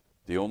out,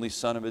 the only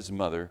son of his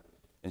mother,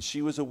 and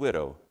she was a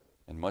widow,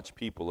 and much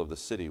people of the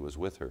city was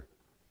with her.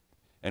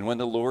 And when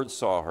the Lord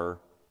saw her,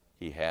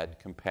 he had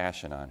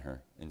compassion on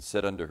her, and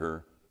said unto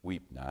her,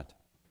 Weep not.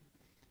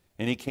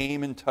 And he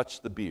came and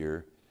touched the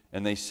bier,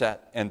 and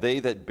they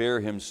that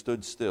bare him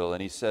stood still.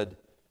 And he said,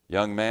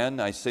 Young man,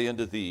 I say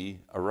unto thee,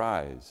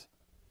 arise.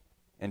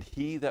 And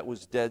he that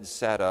was dead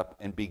sat up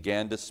and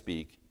began to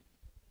speak,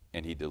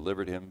 and he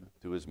delivered him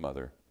to his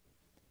mother.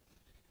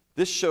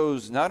 This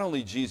shows not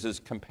only Jesus'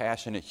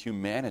 compassionate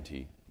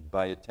humanity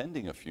by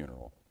attending a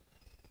funeral,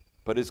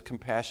 but his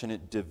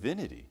compassionate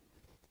divinity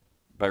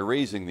by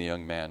raising the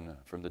young man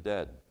from the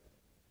dead.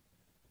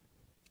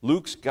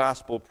 Luke's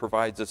gospel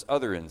provides us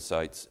other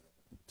insights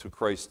to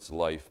Christ's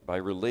life by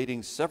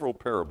relating several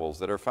parables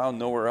that are found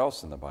nowhere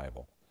else in the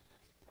Bible.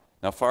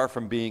 Now, far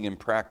from being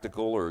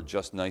impractical or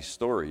just nice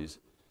stories,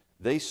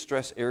 they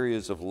stress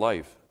areas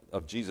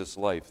of Jesus'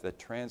 life that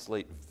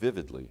translate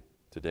vividly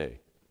today.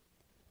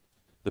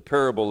 The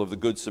parable of the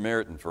Good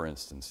Samaritan, for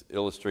instance,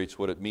 illustrates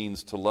what it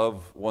means to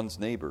love one's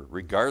neighbor,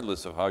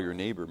 regardless of how your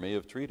neighbor may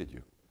have treated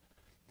you.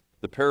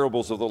 The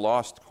parables of the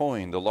lost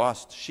coin, the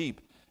lost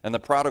sheep, and the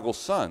prodigal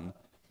son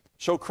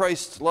show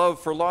Christ's love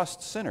for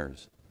lost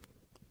sinners,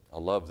 a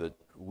love that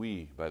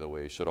we, by the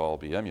way, should all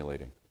be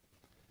emulating.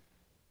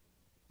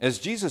 As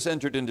Jesus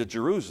entered into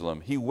Jerusalem,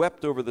 he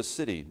wept over the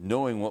city,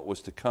 knowing what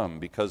was to come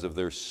because of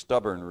their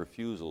stubborn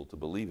refusal to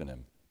believe in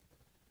him.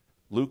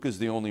 Luke is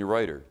the only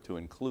writer to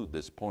include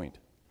this point.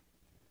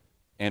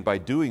 And by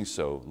doing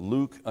so,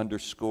 Luke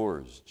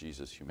underscores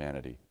Jesus'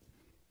 humanity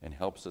and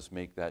helps us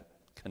make that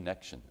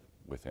connection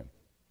with him.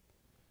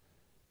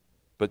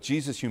 But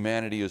Jesus'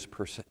 humanity is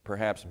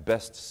perhaps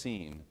best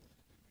seen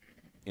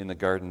in the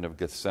Garden of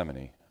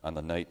Gethsemane on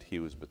the night he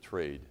was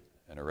betrayed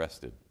and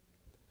arrested.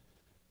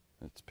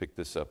 Let's pick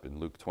this up in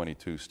Luke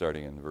 22,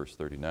 starting in verse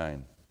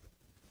 39.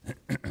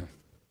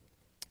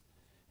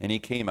 And he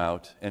came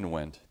out and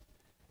went,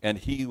 and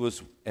he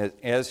was,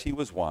 as he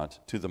was wont,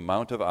 to the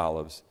Mount of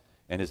Olives,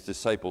 and his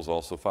disciples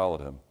also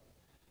followed him.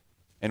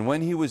 And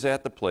when he was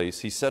at the place,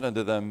 he said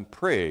unto them,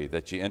 Pray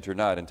that ye enter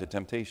not into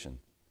temptation.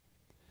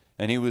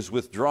 And he was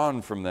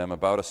withdrawn from them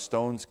about a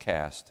stone's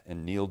cast,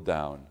 and kneeled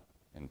down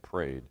and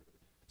prayed,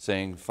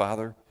 saying,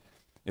 Father,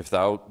 if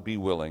thou be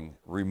willing,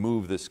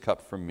 remove this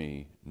cup from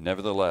me.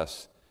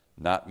 Nevertheless,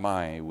 not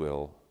my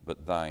will,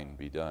 but thine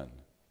be done.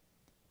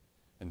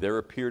 And there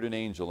appeared an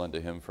angel unto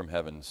him from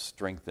heaven,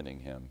 strengthening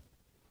him.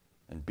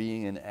 And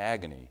being in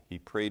agony, he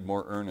prayed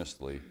more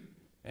earnestly,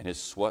 and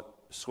his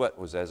sweat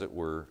was, as it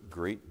were,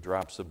 great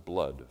drops of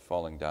blood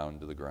falling down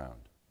to the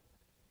ground.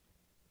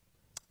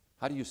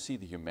 How do you see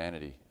the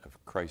humanity of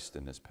Christ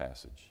in this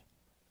passage?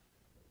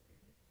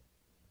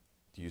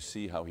 Do you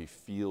see how he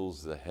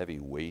feels the heavy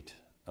weight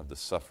of the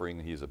suffering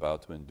he is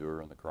about to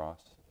endure on the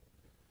cross?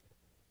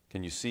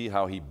 Can you see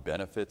how he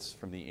benefits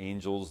from the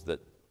angels that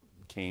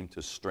came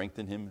to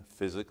strengthen him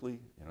physically?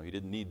 You know, he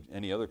didn't need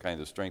any other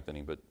kind of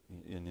strengthening, but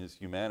in his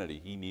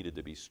humanity, he needed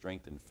to be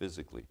strengthened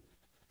physically.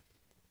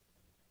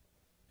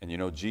 And you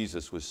know,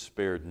 Jesus was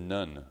spared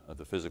none of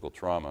the physical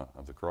trauma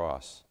of the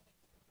cross.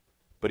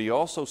 But he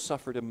also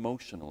suffered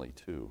emotionally,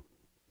 too.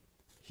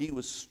 He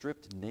was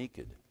stripped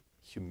naked,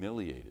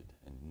 humiliated,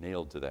 and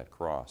nailed to that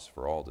cross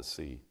for all to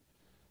see.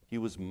 He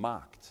was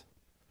mocked.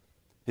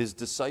 His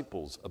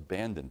disciples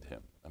abandoned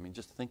him. I mean,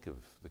 just think of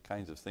the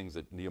kinds of things,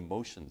 the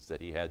emotions that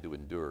he had to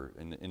endure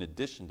in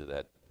addition to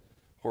that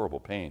horrible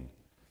pain.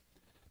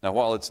 Now,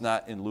 while it's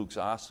not in Luke's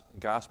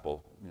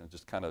gospel, you know,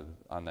 just kind of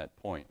on that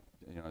point,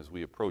 you know, as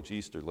we approach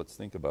Easter, let's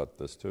think about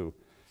this too.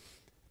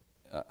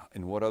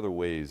 In what other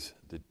ways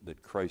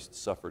did Christ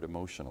suffered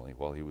emotionally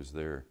while he was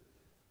there?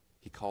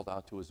 He called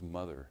out to his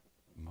mother,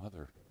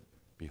 Mother,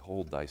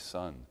 behold thy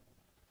son.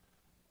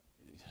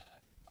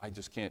 I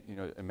just can't, you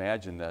know,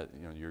 imagine that,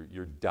 you know,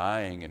 you're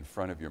dying in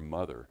front of your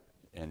mother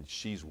and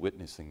she's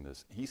witnessing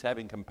this. He's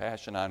having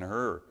compassion on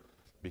her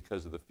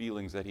because of the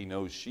feelings that he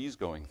knows she's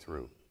going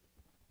through.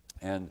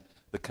 And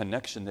the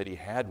connection that he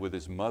had with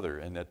his mother,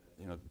 and that,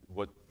 you know,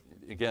 what,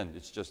 again,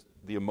 it's just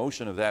the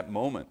emotion of that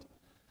moment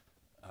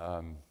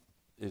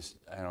is,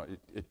 I don't know,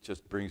 it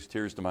just brings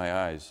tears to my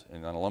eyes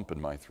and a lump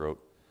in my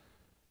throat.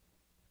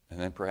 And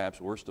then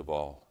perhaps worst of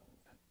all,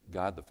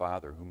 God the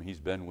Father, whom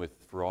he's been with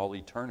for all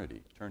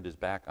eternity, turned his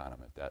back on him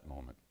at that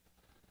moment.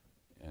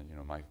 And,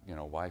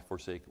 why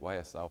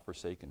hast thou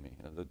forsaken me?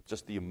 You know,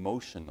 just the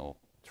emotional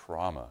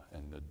trauma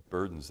and the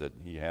burdens that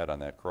he had on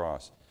that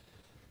cross.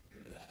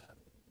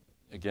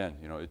 Again,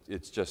 you know,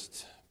 it's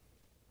just,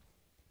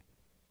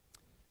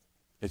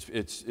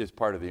 it's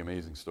part of the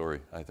amazing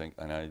story, I think.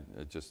 And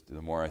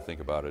the more I think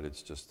about it,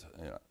 it's just,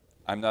 you know,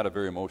 I'm not a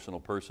very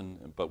emotional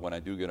person, but when I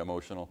do get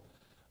emotional,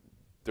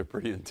 they're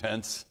pretty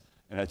intense.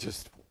 And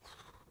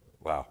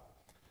wow.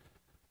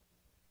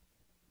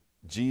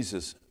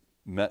 Jesus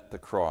met the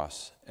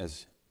cross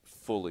as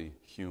fully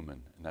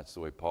human, and that's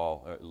the way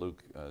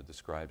Luke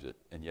describes it,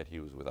 and yet he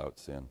was without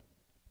sin.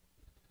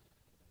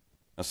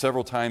 Now,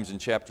 several times in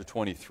chapter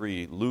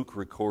 23, Luke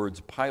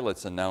records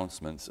Pilate's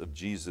announcements of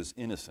Jesus'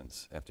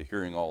 innocence after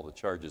hearing all the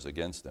charges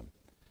against him.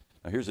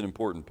 Now, here's an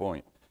important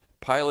point.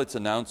 Pilate's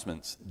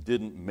announcements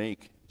didn't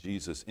make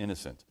Jesus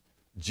innocent.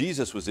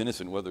 Jesus was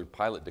innocent whether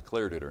Pilate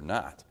declared it or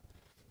not.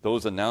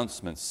 Those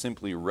announcements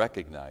simply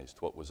recognized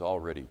what was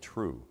already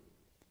true.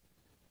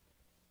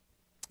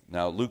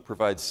 Now, Luke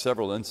provides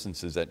several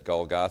instances at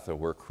Golgotha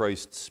where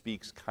Christ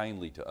speaks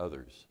kindly to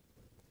others.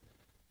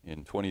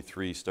 In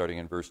 23, starting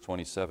in verse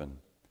 27,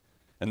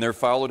 and there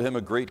followed him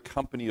a great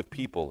company of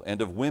people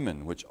and of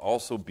women, which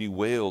also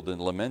bewailed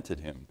and lamented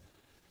him.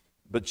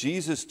 But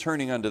Jesus,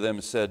 turning unto them,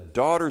 said,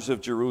 Daughters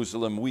of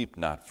Jerusalem, weep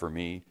not for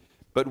me,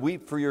 but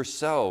weep for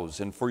yourselves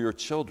and for your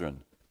children.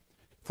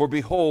 For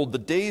behold, the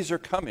days are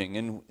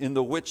coming in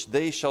the which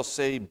they shall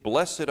say,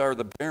 Blessed are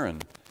the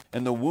barren,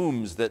 and the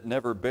wombs that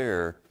never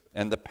bare,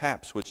 and the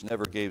paps which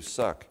never gave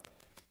suck.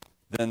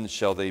 Then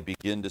shall they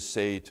begin to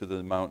say to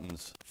the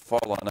mountains,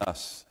 Fall on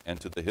us, and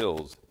to the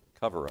hills,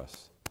 cover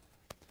us.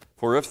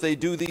 For if they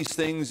do these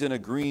things in a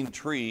green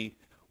tree,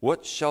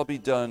 what shall be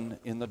done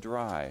in the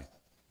dry?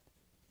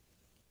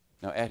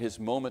 Now, at his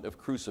moment of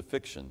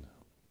crucifixion,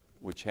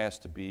 which has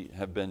to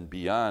have been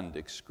beyond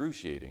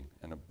excruciating,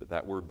 and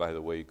that word, by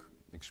the way,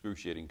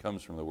 excruciating,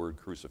 comes from the word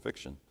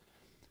crucifixion,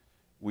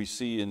 we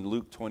see in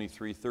Luke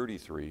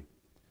 23:33,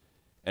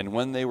 and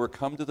when they were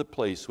come to the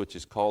place which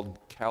is called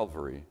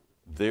Calvary,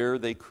 there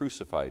they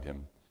crucified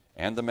him,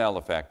 and the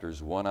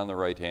malefactors, one on the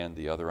right hand,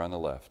 the other on the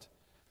left.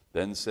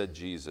 Then said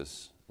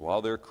Jesus,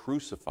 while they're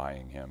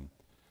crucifying him,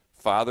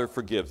 Father,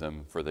 forgive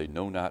them, for they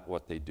know not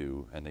what they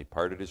do. And they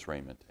parted his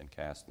raiment and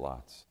cast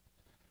lots.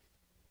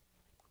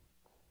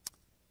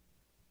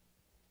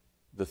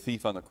 The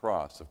thief on the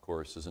cross, of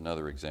course, is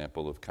another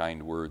example of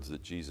kind words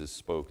that Jesus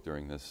spoke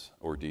during this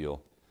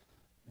ordeal.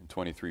 In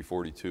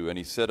 23:42, and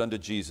he said unto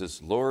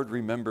Jesus, Lord,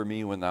 remember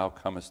me when thou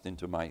comest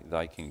into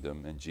thy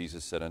kingdom. And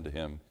Jesus said unto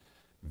him,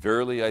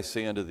 Verily I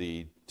say unto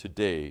thee,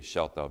 today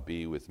shalt thou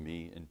be with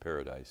me in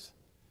paradise.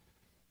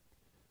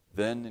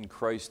 Then in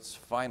Christ's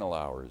final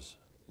hours,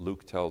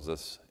 Luke tells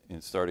us,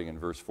 starting in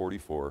verse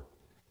 44,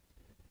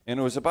 and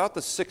it was about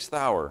the 6th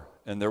hour,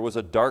 and there was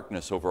a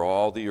darkness over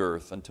all the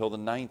earth until the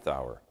 9th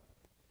hour.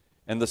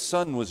 And the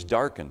sun was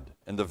darkened,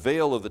 and the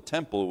veil of the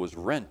temple was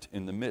rent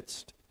in the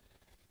midst.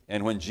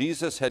 And when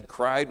Jesus had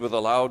cried with a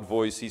loud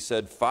voice, he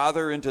said,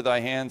 Father, into thy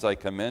hands I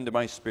commend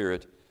my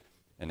spirit.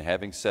 And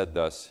having said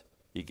thus,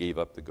 he gave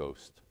up the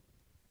ghost.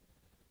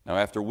 Now,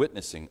 after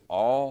witnessing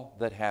all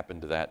that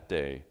happened that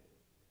day,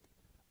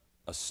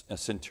 a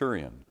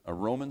centurion, a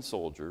Roman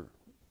soldier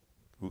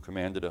who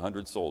commanded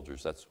 100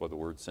 soldiers, that's where the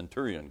word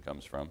centurion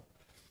comes from,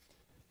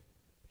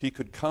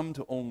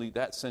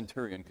 that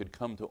centurion could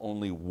come to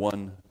only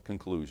one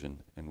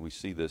conclusion, and we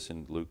see this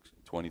in Luke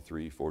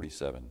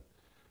 23:47.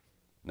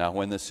 Now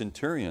when the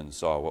centurion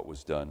saw what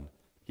was done,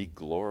 he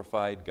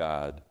glorified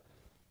God,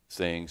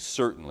 saying,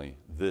 Certainly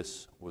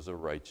this was a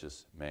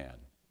righteous man.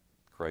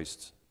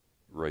 Christ's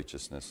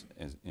righteousness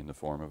in the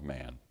form of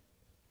man.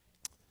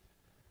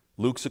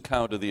 Luke's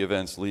account of the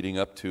events leading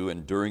up to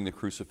and during the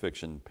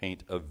crucifixion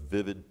paint a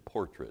vivid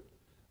portrait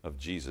of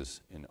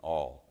Jesus in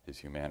all his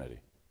humanity.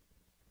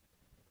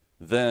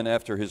 Then,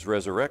 after his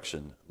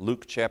resurrection,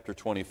 Luke chapter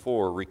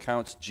 24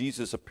 recounts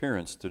Jesus'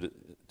 appearance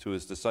to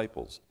his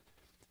disciples.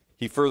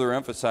 He further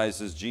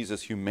emphasizes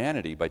Jesus'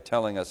 humanity by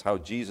telling us how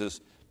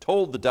Jesus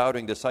told the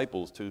doubting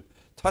disciples to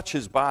touch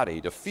his body,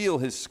 to feel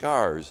his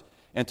scars,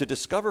 and to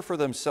discover for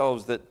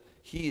themselves that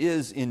he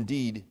is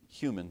indeed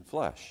human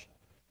flesh.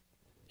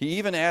 He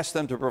even asked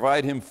them to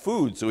provide him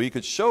food so he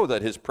could show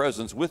that his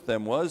presence with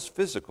them was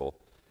physical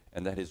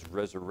and that his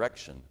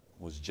resurrection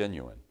was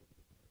genuine.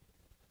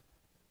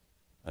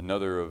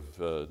 Another of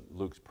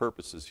Luke's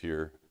purposes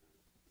here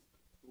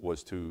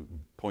was to,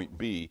 point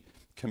B,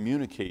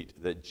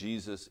 communicate that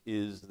Jesus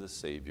is the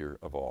Savior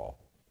of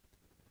all.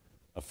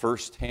 A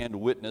first-hand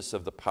witness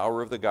of the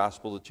power of the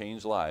gospel to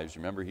change lives.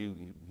 Remember,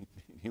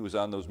 he was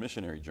on those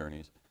missionary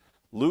journeys.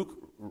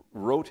 Luke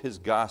wrote his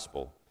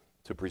gospel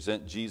to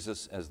present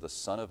Jesus as the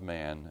Son of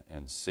Man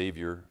and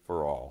Savior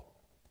for all.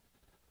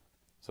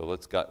 So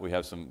we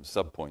have some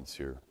subpoints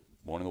here.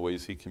 One of the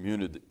ways he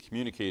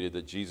communicated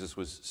that Jesus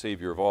was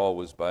Savior of all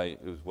was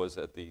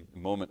at the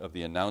moment of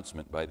the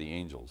announcement by the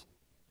angels.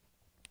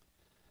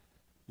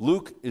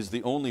 Luke is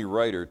the only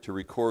writer to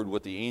record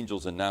what the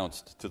angels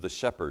announced to the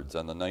shepherds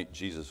on the night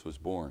Jesus was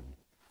born.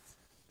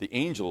 The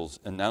angels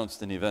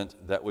announced an event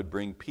that would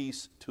bring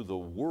peace to the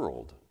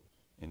world.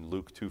 In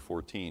Luke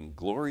 2:14,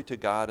 glory to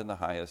God in the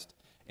highest,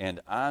 and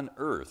on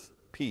earth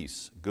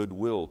peace,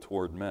 goodwill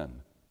toward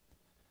men.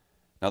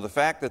 Now the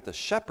fact that the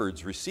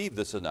shepherds received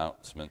this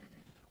announcement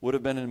would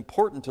have been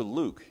important to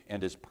Luke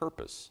and his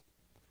purpose.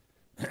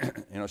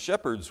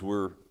 Shepherds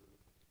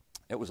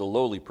it was a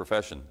lowly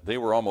profession. They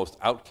were almost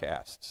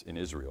outcasts in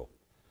Israel.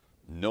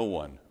 No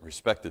one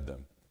respected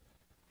them.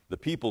 The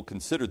people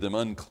considered them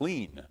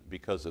unclean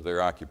because of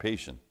their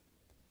occupation.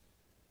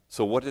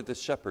 So what did the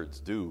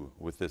shepherds do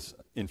with this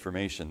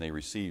information they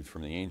received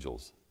from the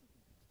angels?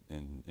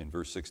 In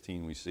verse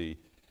 16 we see,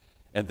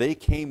 and they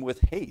came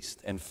with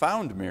haste and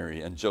found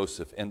Mary and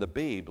Joseph and the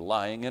babe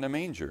lying in a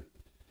manger.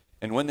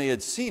 And when they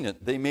had seen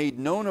it, they made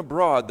known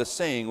abroad the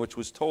saying which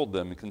was told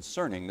them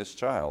concerning this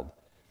child.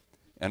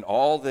 And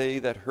all they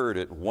that heard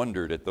it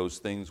wondered at those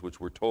things which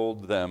were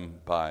told them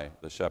by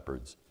the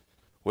shepherds.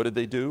 What did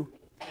they do?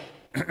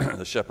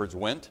 The shepherds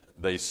went,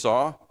 they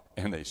saw,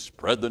 and they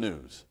spread the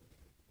news.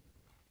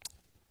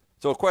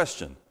 So a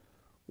question,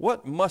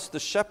 what must the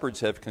shepherds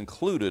have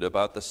concluded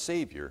about the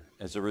Savior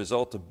as a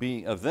result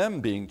of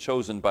them being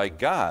chosen by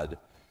God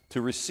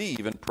to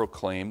receive and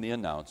proclaim the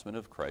announcement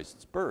of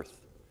Christ's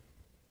birth?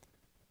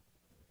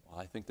 Well,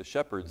 I think the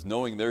shepherds,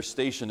 knowing their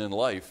station in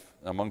life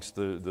amongst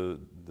the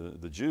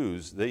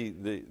Jews,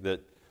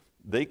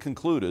 they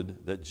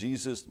concluded that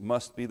Jesus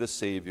must be the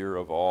Savior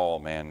of all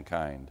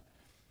mankind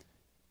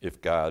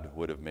if God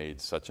would have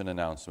made such an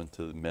announcement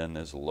to men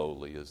as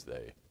lowly as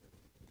they.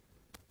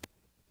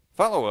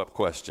 Follow-up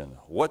question,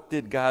 what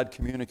did God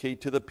communicate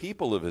to the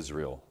people of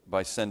Israel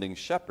by sending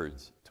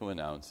shepherds to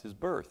announce his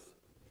birth?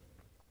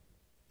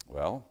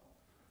 Well,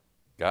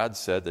 God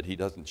said that he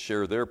doesn't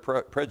share their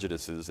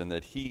prejudices and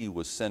that he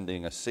was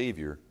sending a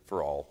Savior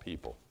for all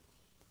people.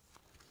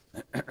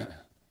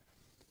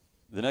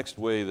 The next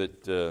way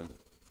that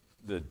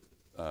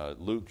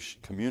Luke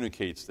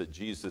communicates that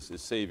Jesus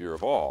is Savior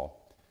of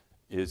all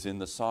is in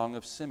the Song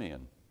of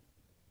Simeon.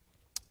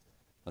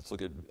 Let's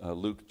look at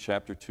Luke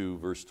chapter 2,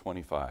 verse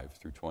 25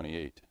 through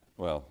 28.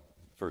 Well,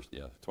 first,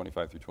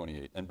 25 through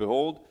 28. And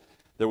behold,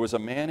 there was a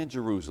man in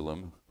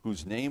Jerusalem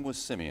whose name was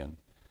Simeon,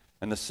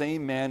 and the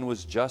same man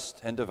was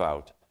just and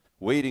devout,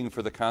 waiting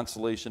for the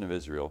consolation of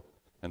Israel,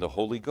 and the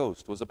Holy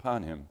Ghost was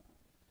upon him.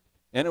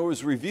 And it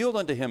was revealed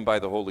unto him by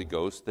the Holy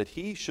Ghost that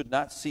he should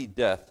not see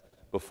death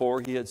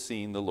before he had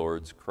seen the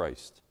Lord's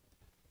Christ.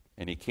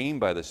 And he came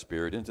by the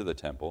Spirit into the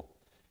temple.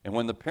 And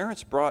when the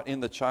parents brought in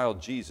the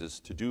child Jesus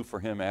to do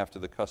for him after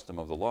the custom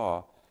of the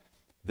law,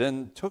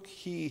 then took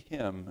he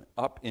him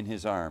up in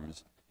his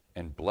arms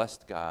and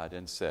blessed God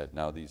and said,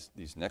 now these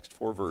next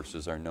 4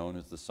 verses are known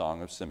as the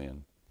Song of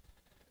Simeon.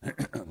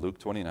 Luke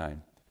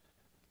 29.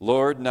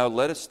 Lord, now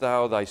lettest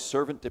thou thy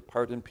servant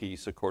depart in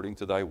peace according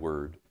to thy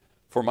word.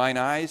 For mine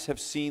eyes have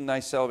seen thy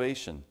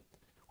salvation,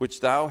 which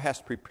thou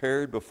hast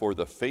prepared before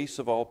the face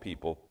of all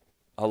people,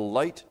 a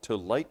light to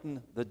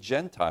lighten the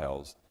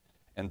Gentiles,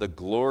 and the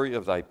glory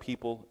of thy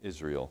people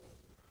Israel.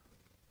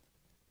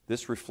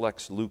 This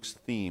reflects Luke's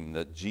theme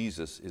that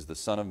Jesus is the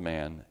Son of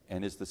Man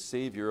and is the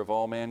Savior of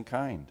all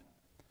mankind.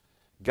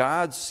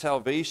 God's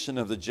salvation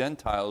of the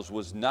Gentiles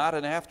was not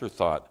an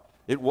afterthought.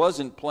 It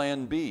wasn't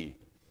plan B.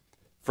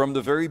 From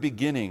the very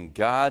beginning,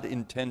 God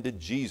intended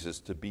Jesus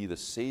to be the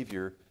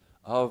Savior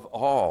of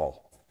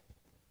all.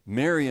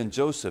 Mary and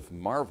Joseph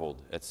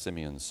marveled at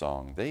Simeon's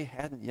song. They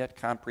hadn't yet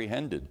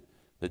comprehended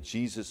that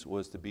Jesus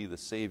was to be the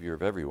Savior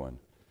of everyone,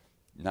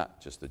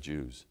 not just the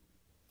Jews.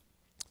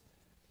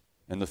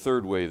 And the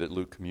third way that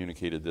Luke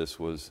communicated this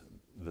was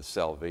the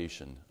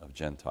salvation of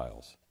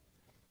Gentiles.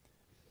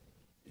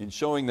 In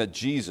showing that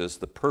Jesus,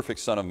 the perfect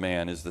Son of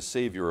Man, is the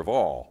Savior of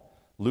all,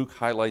 Luke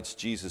highlights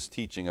Jesus'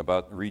 teaching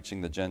about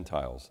reaching the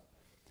Gentiles.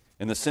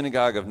 In the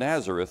synagogue of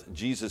Nazareth,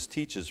 Jesus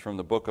teaches from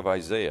the book of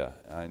Isaiah.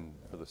 And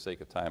for the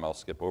sake of time, I'll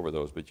skip over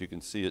those, but you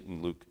can see it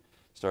in Luke,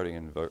 starting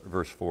in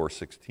verse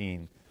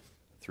 4:16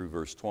 through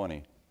verse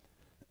 20.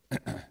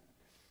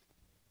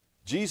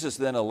 Jesus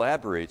then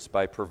elaborates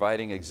by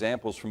providing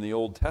examples from the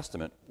Old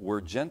Testament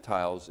where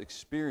Gentiles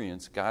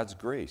experience God's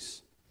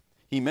grace.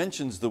 He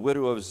mentions the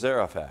widow of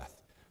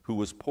Zarephath, who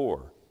was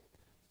poor.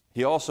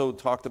 He also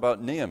talked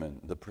about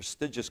Naaman, the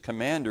prestigious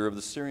commander of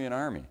the Syrian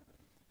army.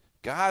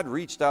 God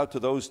reached out to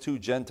those 2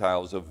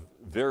 Gentiles of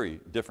very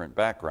different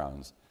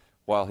backgrounds,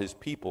 while his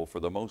people, for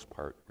the most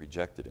part,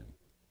 rejected him.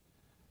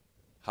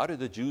 How did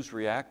the Jews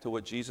react to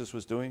what Jesus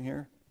was doing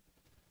here?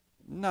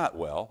 Not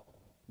well.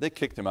 They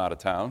kicked him out of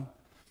town.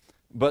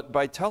 But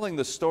by telling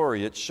the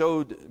story,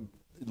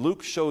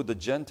 Luke showed the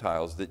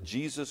Gentiles that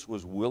Jesus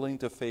was willing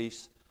to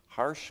face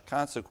harsh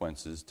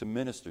consequences to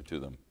minister to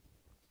them.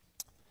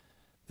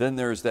 Then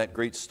there's that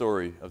great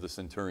story of the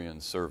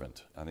centurion's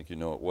servant. I think you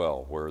know it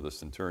well, where the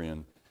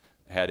centurion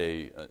had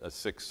a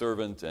sick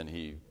servant, and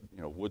he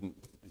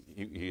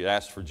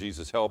asked for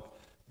Jesus' help,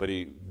 but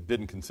he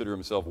didn't consider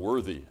himself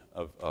worthy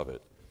of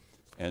it.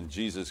 And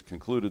Jesus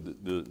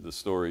concluded the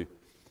story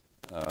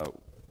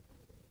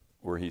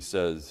where he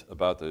says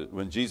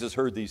when Jesus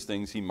heard these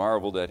things, he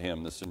marveled at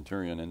him, the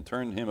centurion, and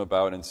turned him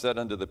about and said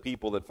unto the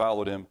people that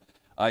followed him,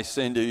 I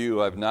say unto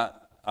you,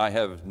 I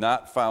have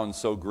not found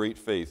so great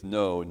faith,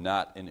 no,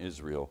 not in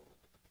Israel.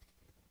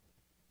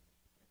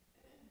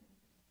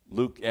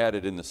 Luke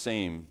added the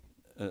same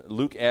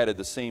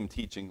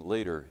teaching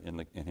later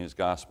in his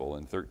gospel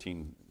in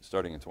 13,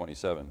 starting in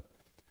 27.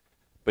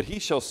 But he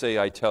shall say,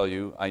 I tell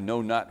you, I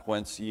know not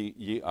whence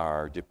ye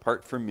are.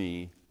 Depart from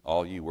me,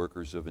 all ye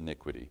workers of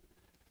iniquity.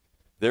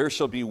 There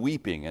shall be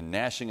weeping and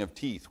gnashing of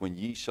teeth when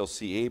ye shall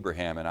see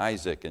Abraham and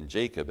Isaac and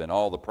Jacob and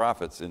all the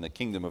prophets in the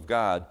kingdom of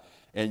God,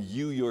 and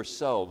you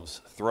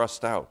yourselves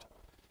thrust out.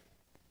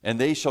 And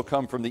they shall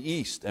come from the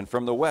east and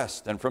from the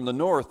west and from the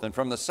north and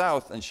from the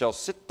south, and shall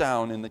sit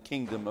down in the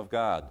kingdom of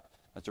God.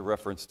 That's a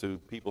reference to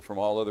people from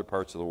all other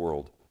parts of the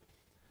world.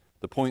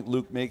 The point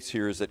Luke makes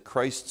here is that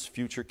Christ's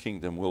future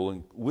kingdom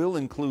will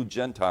include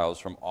Gentiles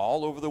from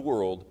all over the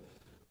world,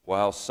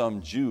 while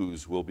some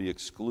Jews will be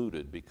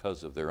excluded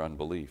because of their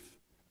unbelief.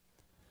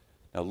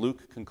 Now,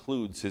 Luke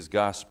concludes his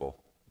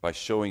gospel by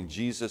showing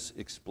Jesus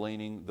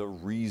explaining the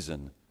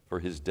reason for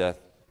his death,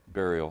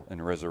 burial,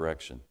 and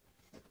resurrection.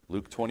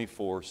 Luke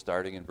 24,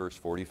 starting in verse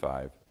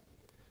 45.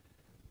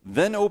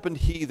 Then opened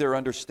he their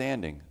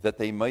understanding, that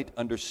they might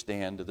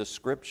understand the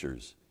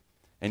Scriptures.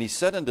 And he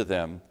said unto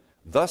them,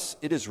 Thus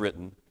it is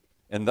written,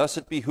 and thus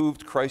it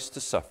behooved Christ to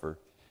suffer,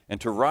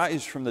 and to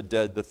rise from the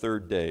dead the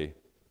 3rd day,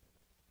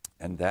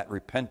 and that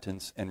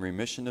repentance and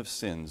remission of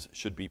sins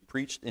should be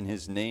preached in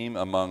his name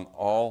among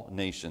all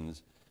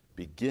nations,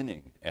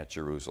 beginning at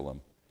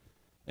Jerusalem.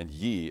 And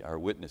ye are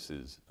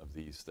witnesses of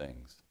these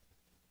things.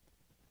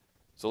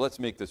 So let's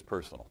make this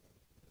personal.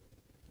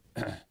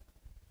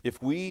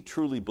 If we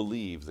truly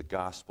believe the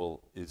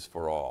gospel is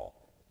for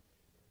all,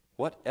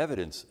 what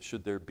evidence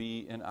should there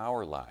be in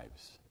our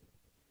lives?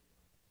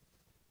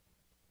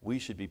 We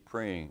should be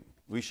praying.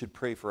 We should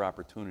pray for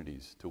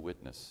opportunities to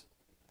witness.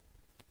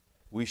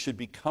 we should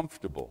be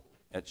comfortable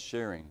at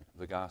sharing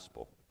the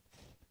gospel.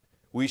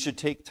 We should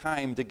take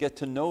time to get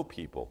to know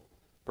people,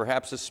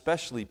 perhaps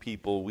especially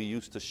people we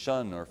used to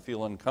shun or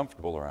feel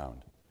uncomfortable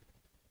around.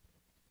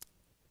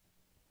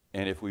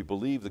 And if we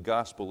believe the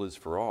gospel is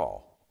for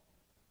all,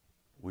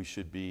 we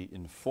should be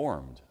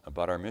informed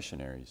about our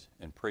missionaries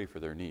and pray for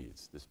their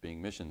needs. This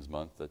being Missions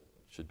Month, that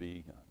should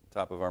be on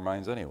top of our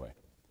minds anyway.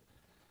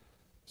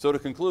 So to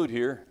conclude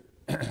here,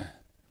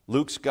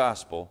 Luke's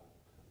gospel,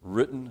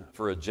 written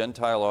for a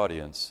Gentile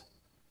audience,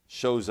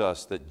 shows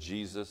us that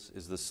Jesus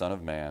is the Son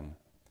of Man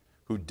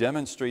who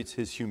demonstrates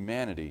his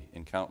humanity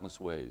in countless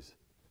ways.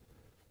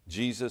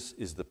 Jesus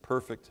is the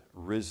perfect,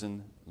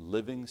 risen,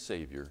 living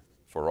Savior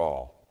for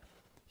all.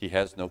 He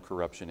has no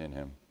corruption in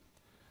him.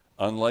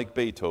 Unlike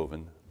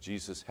Beethoven,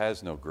 Jesus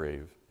has no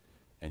grave,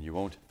 and you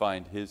won't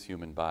find his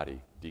human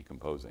body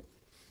decomposing.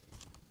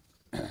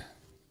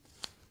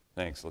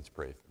 Thanks, let's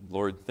pray.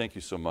 Lord, thank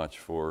you so much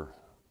for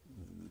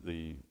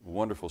the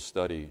wonderful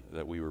study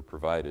that we were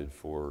provided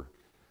for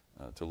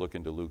to look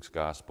into Luke's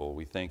gospel.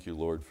 We thank you,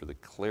 Lord, for the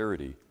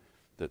clarity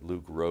that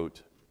Luke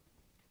wrote,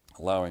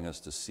 allowing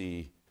us to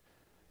see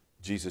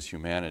Jesus'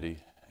 humanity,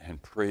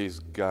 and praise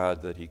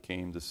God that he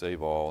came to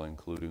save all,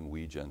 including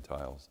we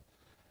Gentiles.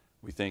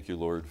 We thank you,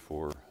 Lord,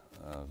 for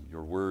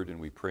your word, and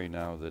we pray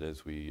now that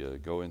as we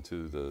go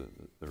into the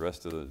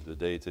rest of the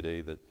day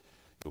today, that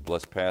you'll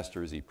bless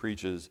Pastor as he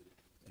preaches,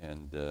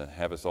 and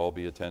have us all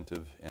be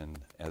attentive, and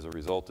as a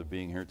result of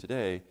being here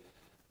today,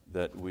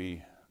 that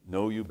we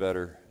know you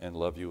better and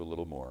love you a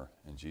little more.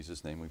 In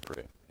Jesus' name we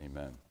pray.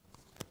 Amen.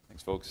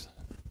 Thanks, folks.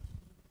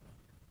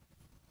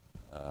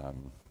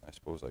 I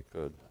suppose I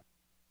could.